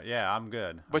here. Yeah, I'm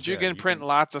good. But you can print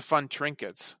lots of fun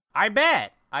trinkets. I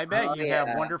bet Oh, you yeah.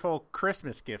 have wonderful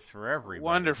Christmas gifts for everybody.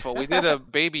 Wonderful. We did a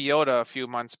Baby Yoda a few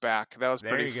months back. That was There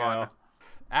pretty you fun. go.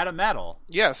 Out of metal.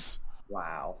 Yes.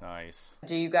 Wow. Nice.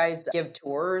 Do you guys give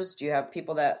tours? Do you have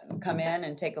people that come in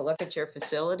and take a look at your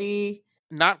facility?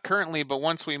 Not currently, but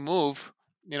once we move,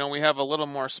 we have a little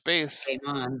more space. Game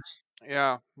on.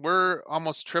 Yeah, we're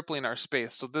almost tripling our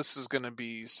space. So this is going to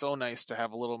be so nice to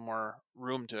have a little more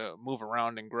room to move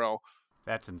around and grow.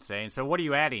 That's insane. So what are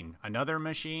you adding? Another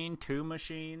machine? 2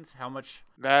 machines? How much?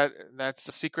 That's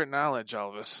the secret knowledge,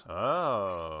 Elvis.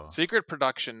 Oh. Secret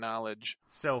production knowledge.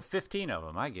 So 15 of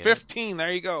them, I get 15,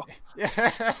 there you go. it.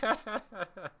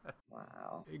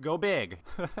 Wow. Go big.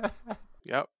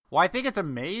 Yep. Well, I think it's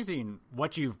amazing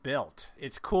what you've built.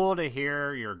 It's cool to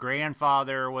hear your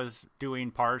grandfather was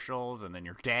doing partials, and then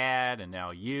your dad, and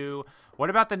now you. What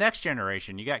about the next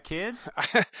generation? You got kids?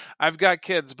 I've got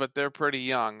kids, but they're pretty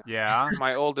young. Yeah.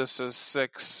 My oldest is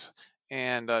 6,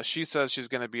 and she says she's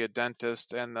going to be a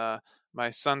dentist, and my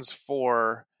son's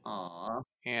 4. Aw.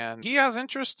 And he has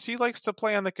interest. He likes to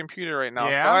play on the computer right now.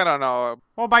 Yeah? I don't know.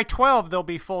 Well, by 12, they'll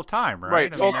be full-time, right?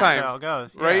 Right, I mean, full-time. That's how it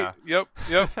goes. Right? Yeah.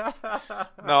 Yep.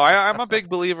 No, I'm a big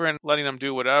believer in letting them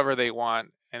do whatever they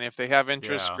want. And if they have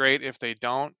interest, Yeah. great. If they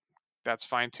don't, that's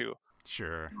fine too.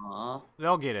 Sure. Aw.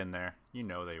 They'll get in there. You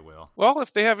know they will. Well,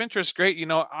 if they have interest, great.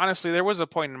 Honestly, there was a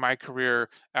point in my career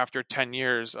after 10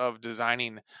 years of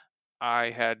designing, I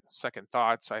had second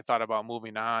thoughts. I thought about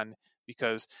moving on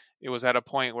because it was at a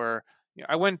point where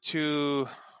I went to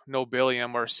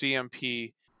Nobilium or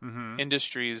CMP Mm-hmm.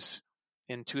 Industries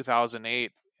in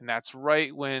 2008, and that's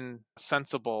right when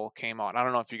Sensible came out. I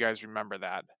don't know if you guys remember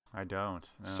that. I don't.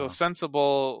 No. So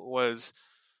Sensible was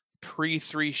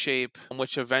pre-3-shape,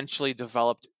 which eventually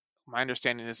developed, my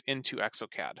understanding is, into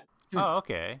ExoCAD. Oh,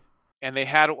 okay. And they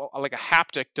had like a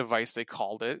haptic device, they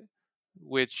called it,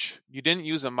 which you didn't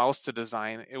use a mouse to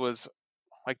design. It was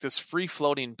like this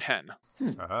free-floating pen.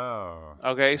 Oh.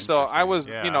 Okay, so I was,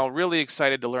 Interesting, yeah. really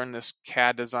excited to learn this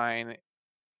CAD design,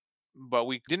 but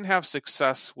we didn't have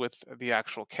success with the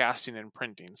actual casting and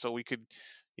printing. So we could,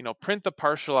 print the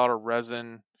partial out of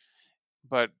resin,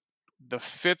 but the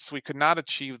fits, we could not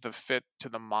achieve the fit to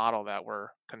the model that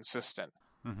were consistent.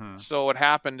 Mm-hmm. So what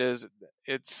happened is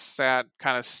it sat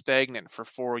kind of stagnant for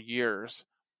 4 years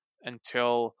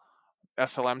until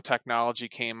SLM technology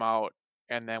came out.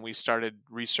 And then we started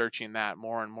researching that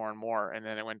more and more and more. And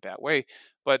then it went that way.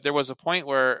 But there was a point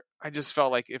where I just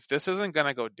felt like if this isn't going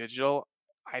to go digital,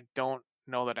 I don't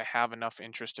know that I have enough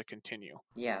interest to continue.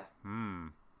 Yeah.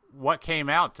 What came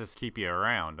out to keep you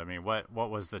around? I mean, what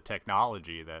was the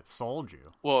technology that sold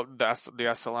you? Well, that's the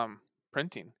SLM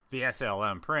printing. The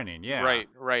SLM printing, yeah.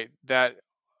 Right. That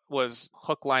was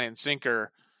hook, line, and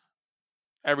sinker.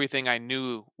 Everything I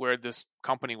knew where this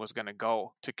company was going to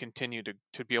go to continue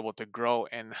to be able to grow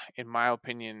and, in my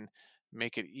opinion,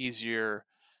 make it easier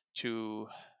to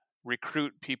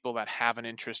recruit people that have an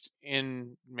interest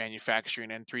in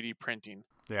manufacturing and 3D printing.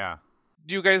 Yeah.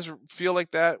 Do you guys feel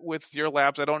like that with your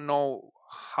labs? I don't know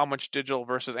how much digital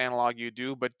versus analog you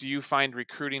do, but do you find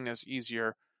recruiting is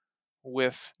easier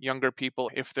with younger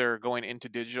people if they're going into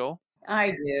digital?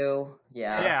 I do.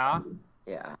 Yeah.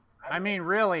 Yeah. I mean,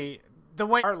 really, the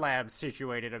way our lab's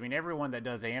situated, I mean, everyone that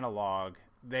does analog,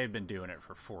 they've been doing it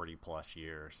for 40 plus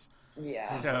years.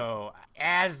 Yeah. So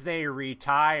as they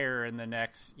retire in the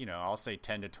next, I'll say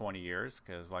 10 to 20 years,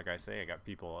 because like I say, I got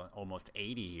people almost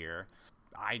 80 here.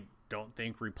 I don't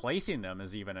think replacing them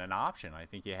is even an option. I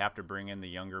think you have to bring in the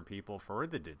younger people for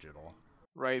the digital.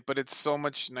 Right, but it's so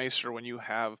much nicer when you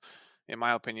have, in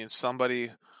my opinion,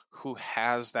 somebody who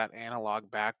has that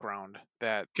analog background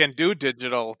that can do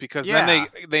digital, because then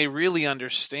they really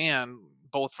understand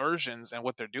both versions and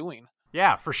what they're doing.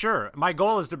 Yeah, for sure. My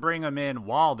goal is to bring them in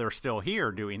while they're still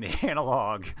here doing the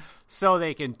analog so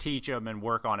they can teach them and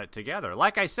work on it together.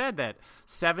 Like I said, that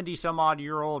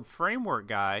 70-some-odd-year-old framework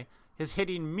guy is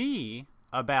hitting me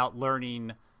about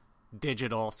learning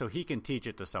digital so he can teach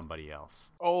it to somebody else.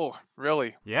 Oh,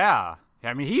 really? Yeah.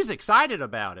 I mean, he's excited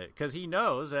about it because he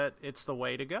knows that it's the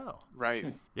way to go.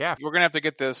 Right. Yeah. We're going to have to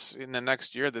get this in the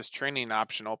next year, this training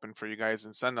option open for you guys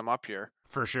and send them up here.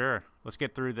 For sure. Let's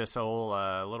get through this whole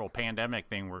little pandemic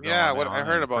thing we're going on. Yeah, I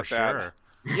heard about that.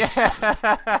 Sure.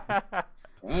 Yeah.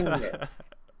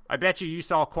 I bet you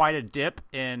saw quite a dip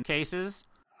in cases.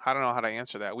 I don't know how to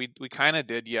answer that. We kind of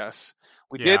did, yes.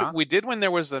 We did when there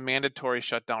was the mandatory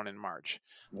shutdown in March.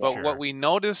 But what we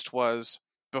noticed was,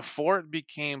 before it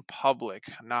became public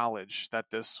knowledge that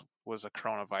this was a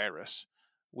coronavirus,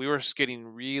 we were getting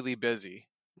really busy,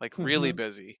 really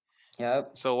busy. Yep.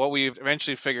 So what we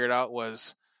eventually figured out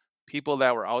was people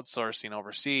that were outsourcing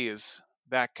overseas,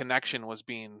 that connection was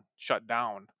being shut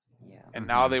down. Yeah. And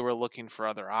now they were looking for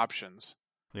other options.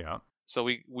 Yeah. So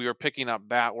we were picking up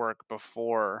that work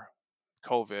before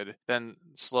COVID, then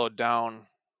slowed down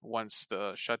once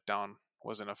the shutdown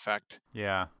was in effect.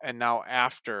 Yeah. And now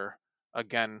after,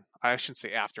 again, I shouldn't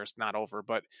say after, it's not over,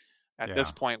 but at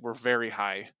this point, we're very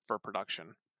high for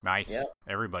production. Nice. Yep.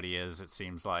 Everybody is, it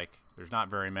seems like. There's not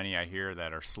very many I hear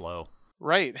that are slow.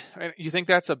 Right. You think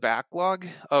that's a backlog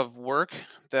of work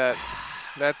that's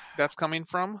coming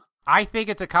from? I think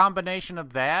it's a combination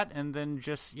of that and then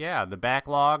just, the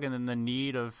backlog and then the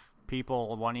need of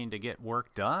people wanting to get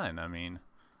work done. I mean,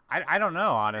 I don't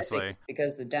know, honestly. I think it's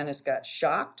because the dentists got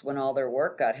shocked when all their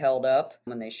work got held up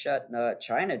when they shut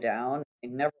China down. They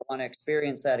never want to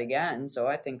experience that again. So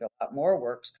I think a lot more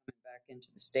work's coming back into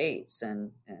the States,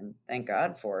 and thank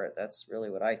God for it. That's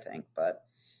really what I think, but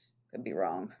could be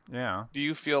wrong. Yeah. Do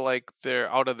you feel like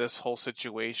they're out of this whole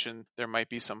situation? There might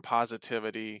be some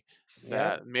positivity,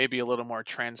 that maybe a little more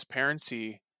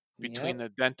transparency between the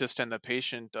dentist and the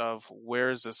patient of where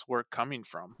is this work coming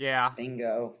from? Yeah.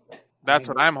 Bingo. That's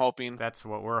what I'm hoping. That's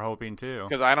what we're hoping too.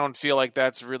 Because I don't feel like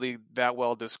that's really that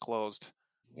well disclosed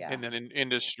in the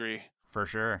industry. For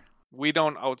sure. We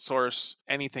don't outsource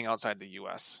anything outside the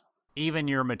U.S. Even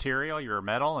your material, your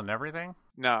metal and everything?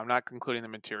 No, I'm not including the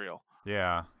material.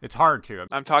 Yeah, it's hard to.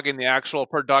 I'm talking the actual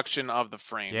production of the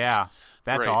frames. Yeah,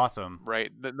 that's awesome.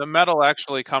 Right. The metal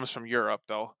actually comes from Europe,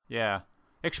 though. Yeah,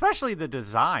 especially the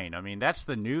design. I mean, that's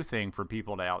the new thing for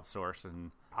people to outsource,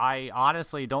 and I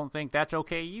honestly don't think that's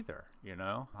okay either.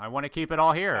 I want to keep it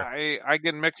all here. I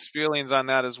get mixed feelings on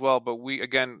that as well, but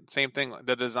same thing.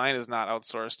 The design is not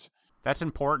outsourced. That's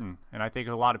important, and I think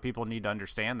a lot of people need to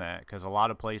understand that, because a lot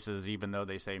of places, even though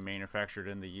they say manufactured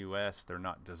in the U.S., they're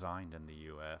not designed in the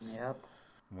U.S. Yep.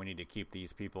 We need to keep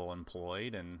these people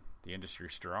employed and the industry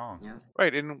strong. Yeah.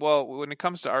 Right, and when it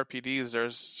comes to RPDs,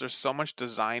 there's so much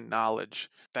design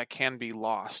knowledge that can be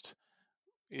lost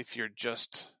if you're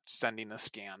just sending a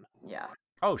scan. Yeah.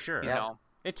 Oh, sure.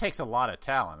 It takes a lot of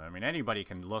talent. I mean, anybody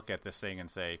can look at this thing and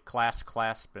say, clasp,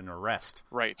 and arrest.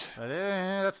 Right. But,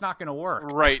 that's not going to work.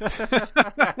 Right.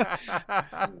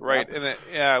 Right.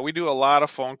 And we do a lot of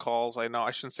phone calls. I know,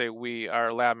 I shouldn't say we,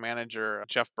 our lab manager,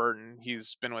 Jeff Burton,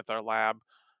 he's been with our lab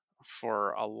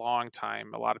for a long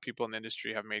time. A lot of people in the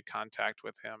industry have made contact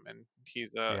with him, and he's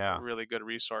a really good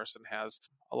resource and has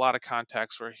a lot of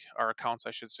contacts our accounts,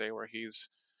 I should say, where he's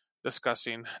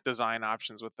discussing design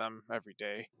options with them every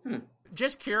day.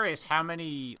 Just curious how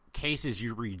many cases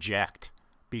you reject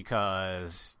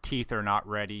because teeth are not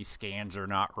ready, scans are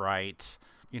not right,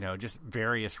 just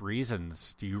various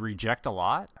reasons? Do you reject a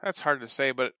lot? That's hard to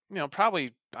say, but,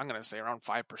 probably, I'm going to say around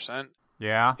 5%.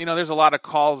 Yeah. There's a lot of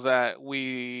calls that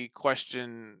we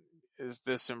question, is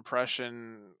this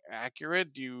impression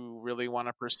accurate? Do you really want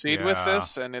to proceed with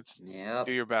this? And it's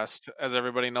do your best. As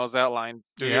everybody knows that line,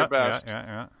 do your best.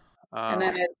 Yeah. And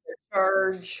then it's a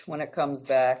charge when it comes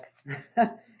back.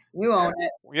 You own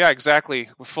it. Yeah, exactly.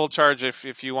 With full charge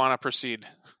if you want to proceed.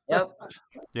 Yep.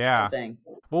 Yeah.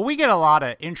 Well, we get a lot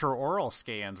of intraoral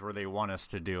scans where they want us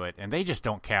to do it, and they just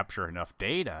don't capture enough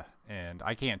data. And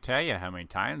I can't tell you how many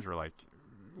times we're like,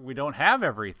 we don't have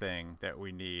everything that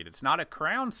we need. It's not a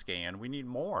crown scan. We need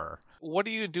more. What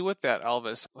do you do with that,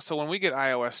 Elvis? So when we get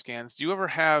iOS scans, do you ever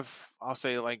have, I'll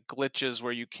say, like glitches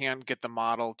where you can't get the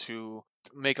model to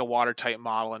make a watertight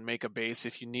model and make a base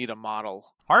if you need a model?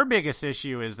 Our biggest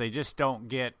issue is they just don't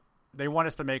get, they want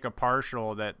us to make a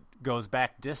partial that goes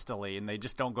back distally, and they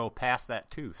just don't go past that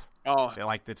tooth. Oh. They're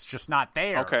like, it's just not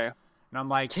there. Okay. And I'm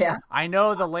like, I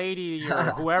know the lady or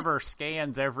whoever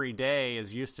scans every day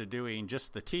is used to doing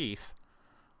just the teeth.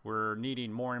 We're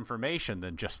needing more information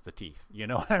than just the teeth. You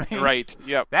know what I mean? Right.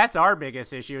 Yep. That's our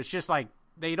biggest issue. It's just like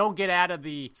they don't get out of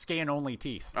the scan-only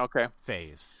teeth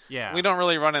phase. Yeah. We don't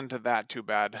really run into that too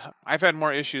bad. I've had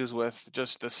more issues with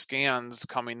just the scans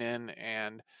coming in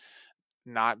and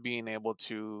not being able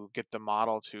to get the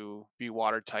model to be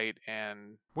watertight.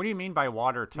 And what do you mean by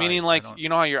watertight? Meaning like,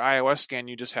 how your iOS scan,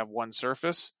 you just have one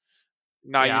surface.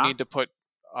 Now you need to put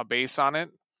a base on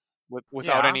it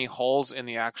without any holes in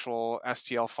the actual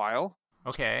STL file.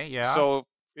 Okay, yeah. So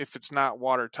if it's not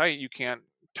watertight, you can't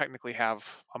technically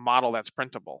have a model that's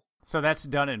printable. So that's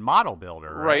done in Model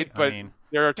Builder, right? But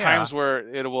there are times where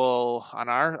it will, on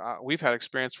our, we've had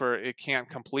experience where it can't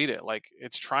complete it. Like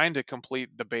it's trying to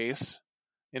complete the base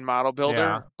in Model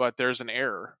Builder, but there's an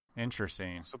error.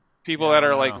 Interesting. So people that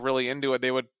are like really into it,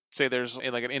 they would say there's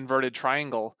like an inverted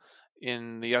triangle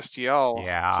in the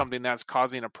STL, something that's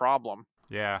causing a problem.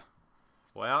 Yeah.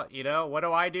 Well,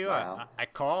 what do? Wow. I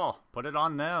call, put it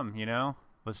on them,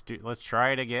 Let's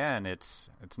try it again. It's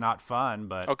not fun,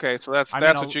 but okay. So that's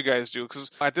what you guys do,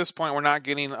 because at this point we're not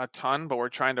getting a ton, but we're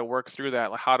trying to work through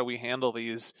that. Like, how do we handle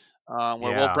these?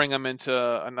 We'll bring them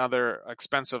into another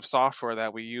expensive software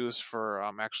that we use for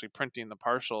actually printing the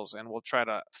partials, and we'll try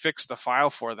to fix the file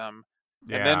for them,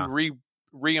 and then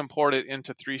re-import it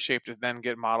into 3Shape to then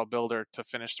get Model Builder to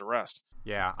finish the rest.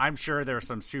 Yeah, I'm sure there's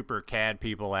some super CAD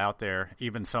people out there,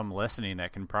 even some listening,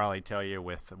 that can probably tell you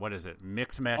with,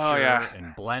 Mixmesher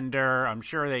and Blender. I'm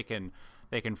sure they can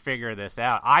figure this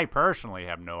out. I personally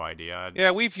have no idea.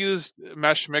 Yeah, we've used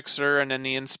Mesh Mixer and then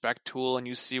the Inspect tool, and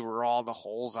you see where all the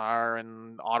holes are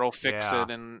and auto fix it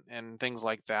and things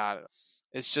like that.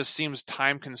 It just seems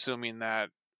time consuming. That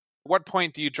what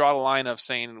point do you draw the line of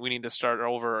saying we need to start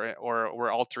over or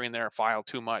we're altering their file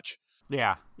too much?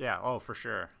 Yeah. Oh, for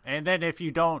sure. And then if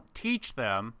you don't teach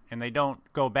them and they don't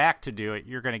go back to do it,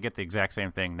 you're going to get the exact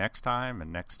same thing next time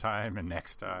and next time and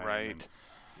next time. Right.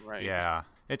 Yeah.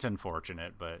 It's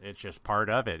unfortunate, but it's just part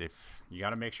of it. If you got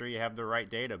to make sure you have the right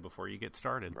data before you get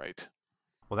started. Right.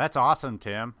 Well, that's awesome,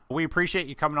 Tim. We appreciate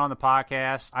you coming on the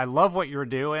podcast. I love what you're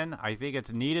doing. I think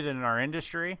it's needed in our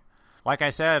industry. Like I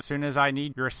said, as soon as I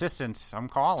need your assistance, I'm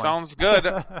calling. Sounds good.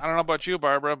 I don't know about you,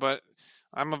 Barbara, but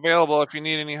I'm available if you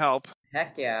need any help.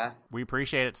 Heck yeah. We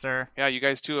appreciate it, sir. Yeah, you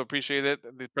guys too appreciate it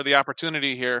for the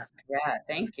opportunity here. Yeah,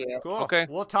 thank you. Cool. Okay.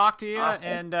 We'll talk to you,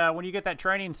 awesome. And when you get that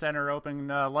training center open,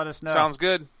 let us know. Sounds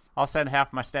good. I'll send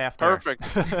half my staff there. Perfect.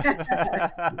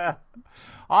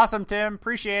 Awesome, Tim.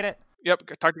 Appreciate it. Yep.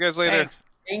 Talk to you guys later. Thanks.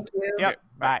 Thank you. Yep. Okay.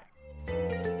 Bye.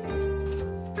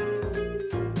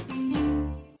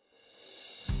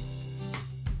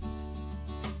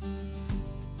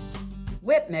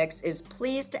 Whipmix is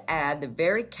pleased to add the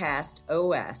VeriCast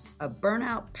OS, a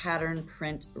burnout pattern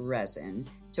print resin,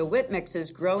 to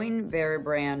Whipmix's growing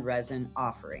VeriBrand resin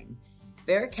offering.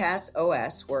 VeriCast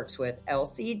OS works with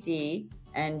LCD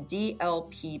and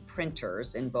DLP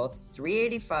printers in both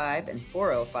 385 and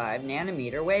 405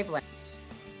 nanometer wavelengths.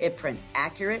 It prints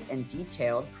accurate and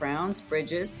detailed crowns,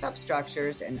 bridges,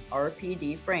 substructures, and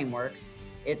RPD frameworks.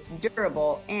 It's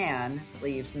durable and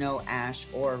leaves no ash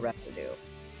or residue.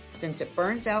 Since it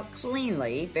burns out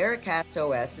cleanly, VeriCast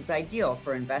OS is ideal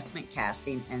for investment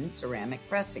casting and ceramic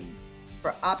pressing.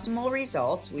 For optimal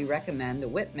results, we recommend the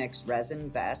Whipmix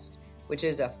Resin Vest, which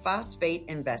is a phosphate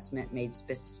investment made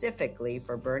specifically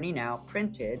for burning out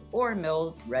printed or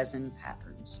milled resin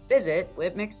patterns. Visit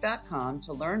whipmix.com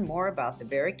to learn more about the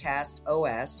VeriCast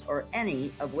OS or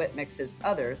any of Whipmix's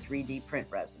other 3D print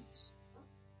resins.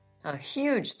 A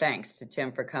huge thanks to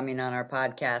Tim for coming on our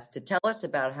podcast to tell us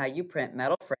about how you print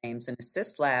metal frames and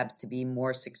assist labs to be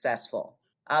more successful.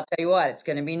 I'll tell you what, it's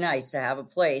going to be nice to have a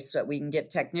place that we can get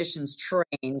technicians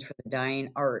trained for the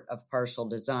dying art of partial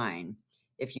design.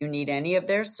 If you need any of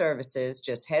their services,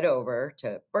 just head over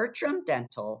to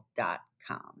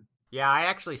bertramdental.com. Yeah, I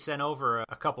actually sent over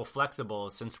a couple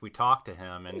flexibles since we talked to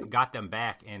him and got them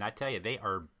back. And I tell you, they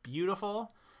are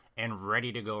beautiful and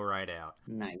ready to go right out.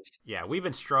 Nice. Yeah, we've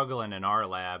been struggling in our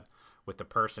lab with the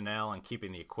personnel and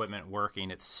keeping the equipment working.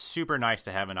 It's super nice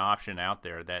to have an option out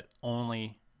there that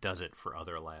only does it for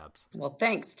other labs. Well,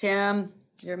 thanks, Tim.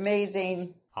 You're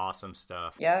amazing. Awesome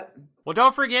stuff. Yep. Well,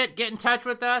 don't forget, get in touch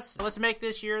with us. Let's make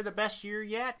this year the best year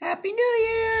yet. Happy New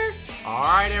Year. All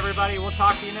right, everybody. We'll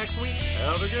talk to you next week.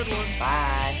 Have a good one.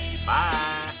 Bye.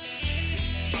 Bye.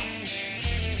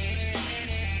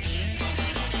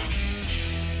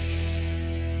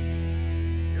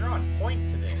 You're on point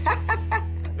today.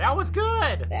 That was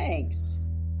good. Thanks.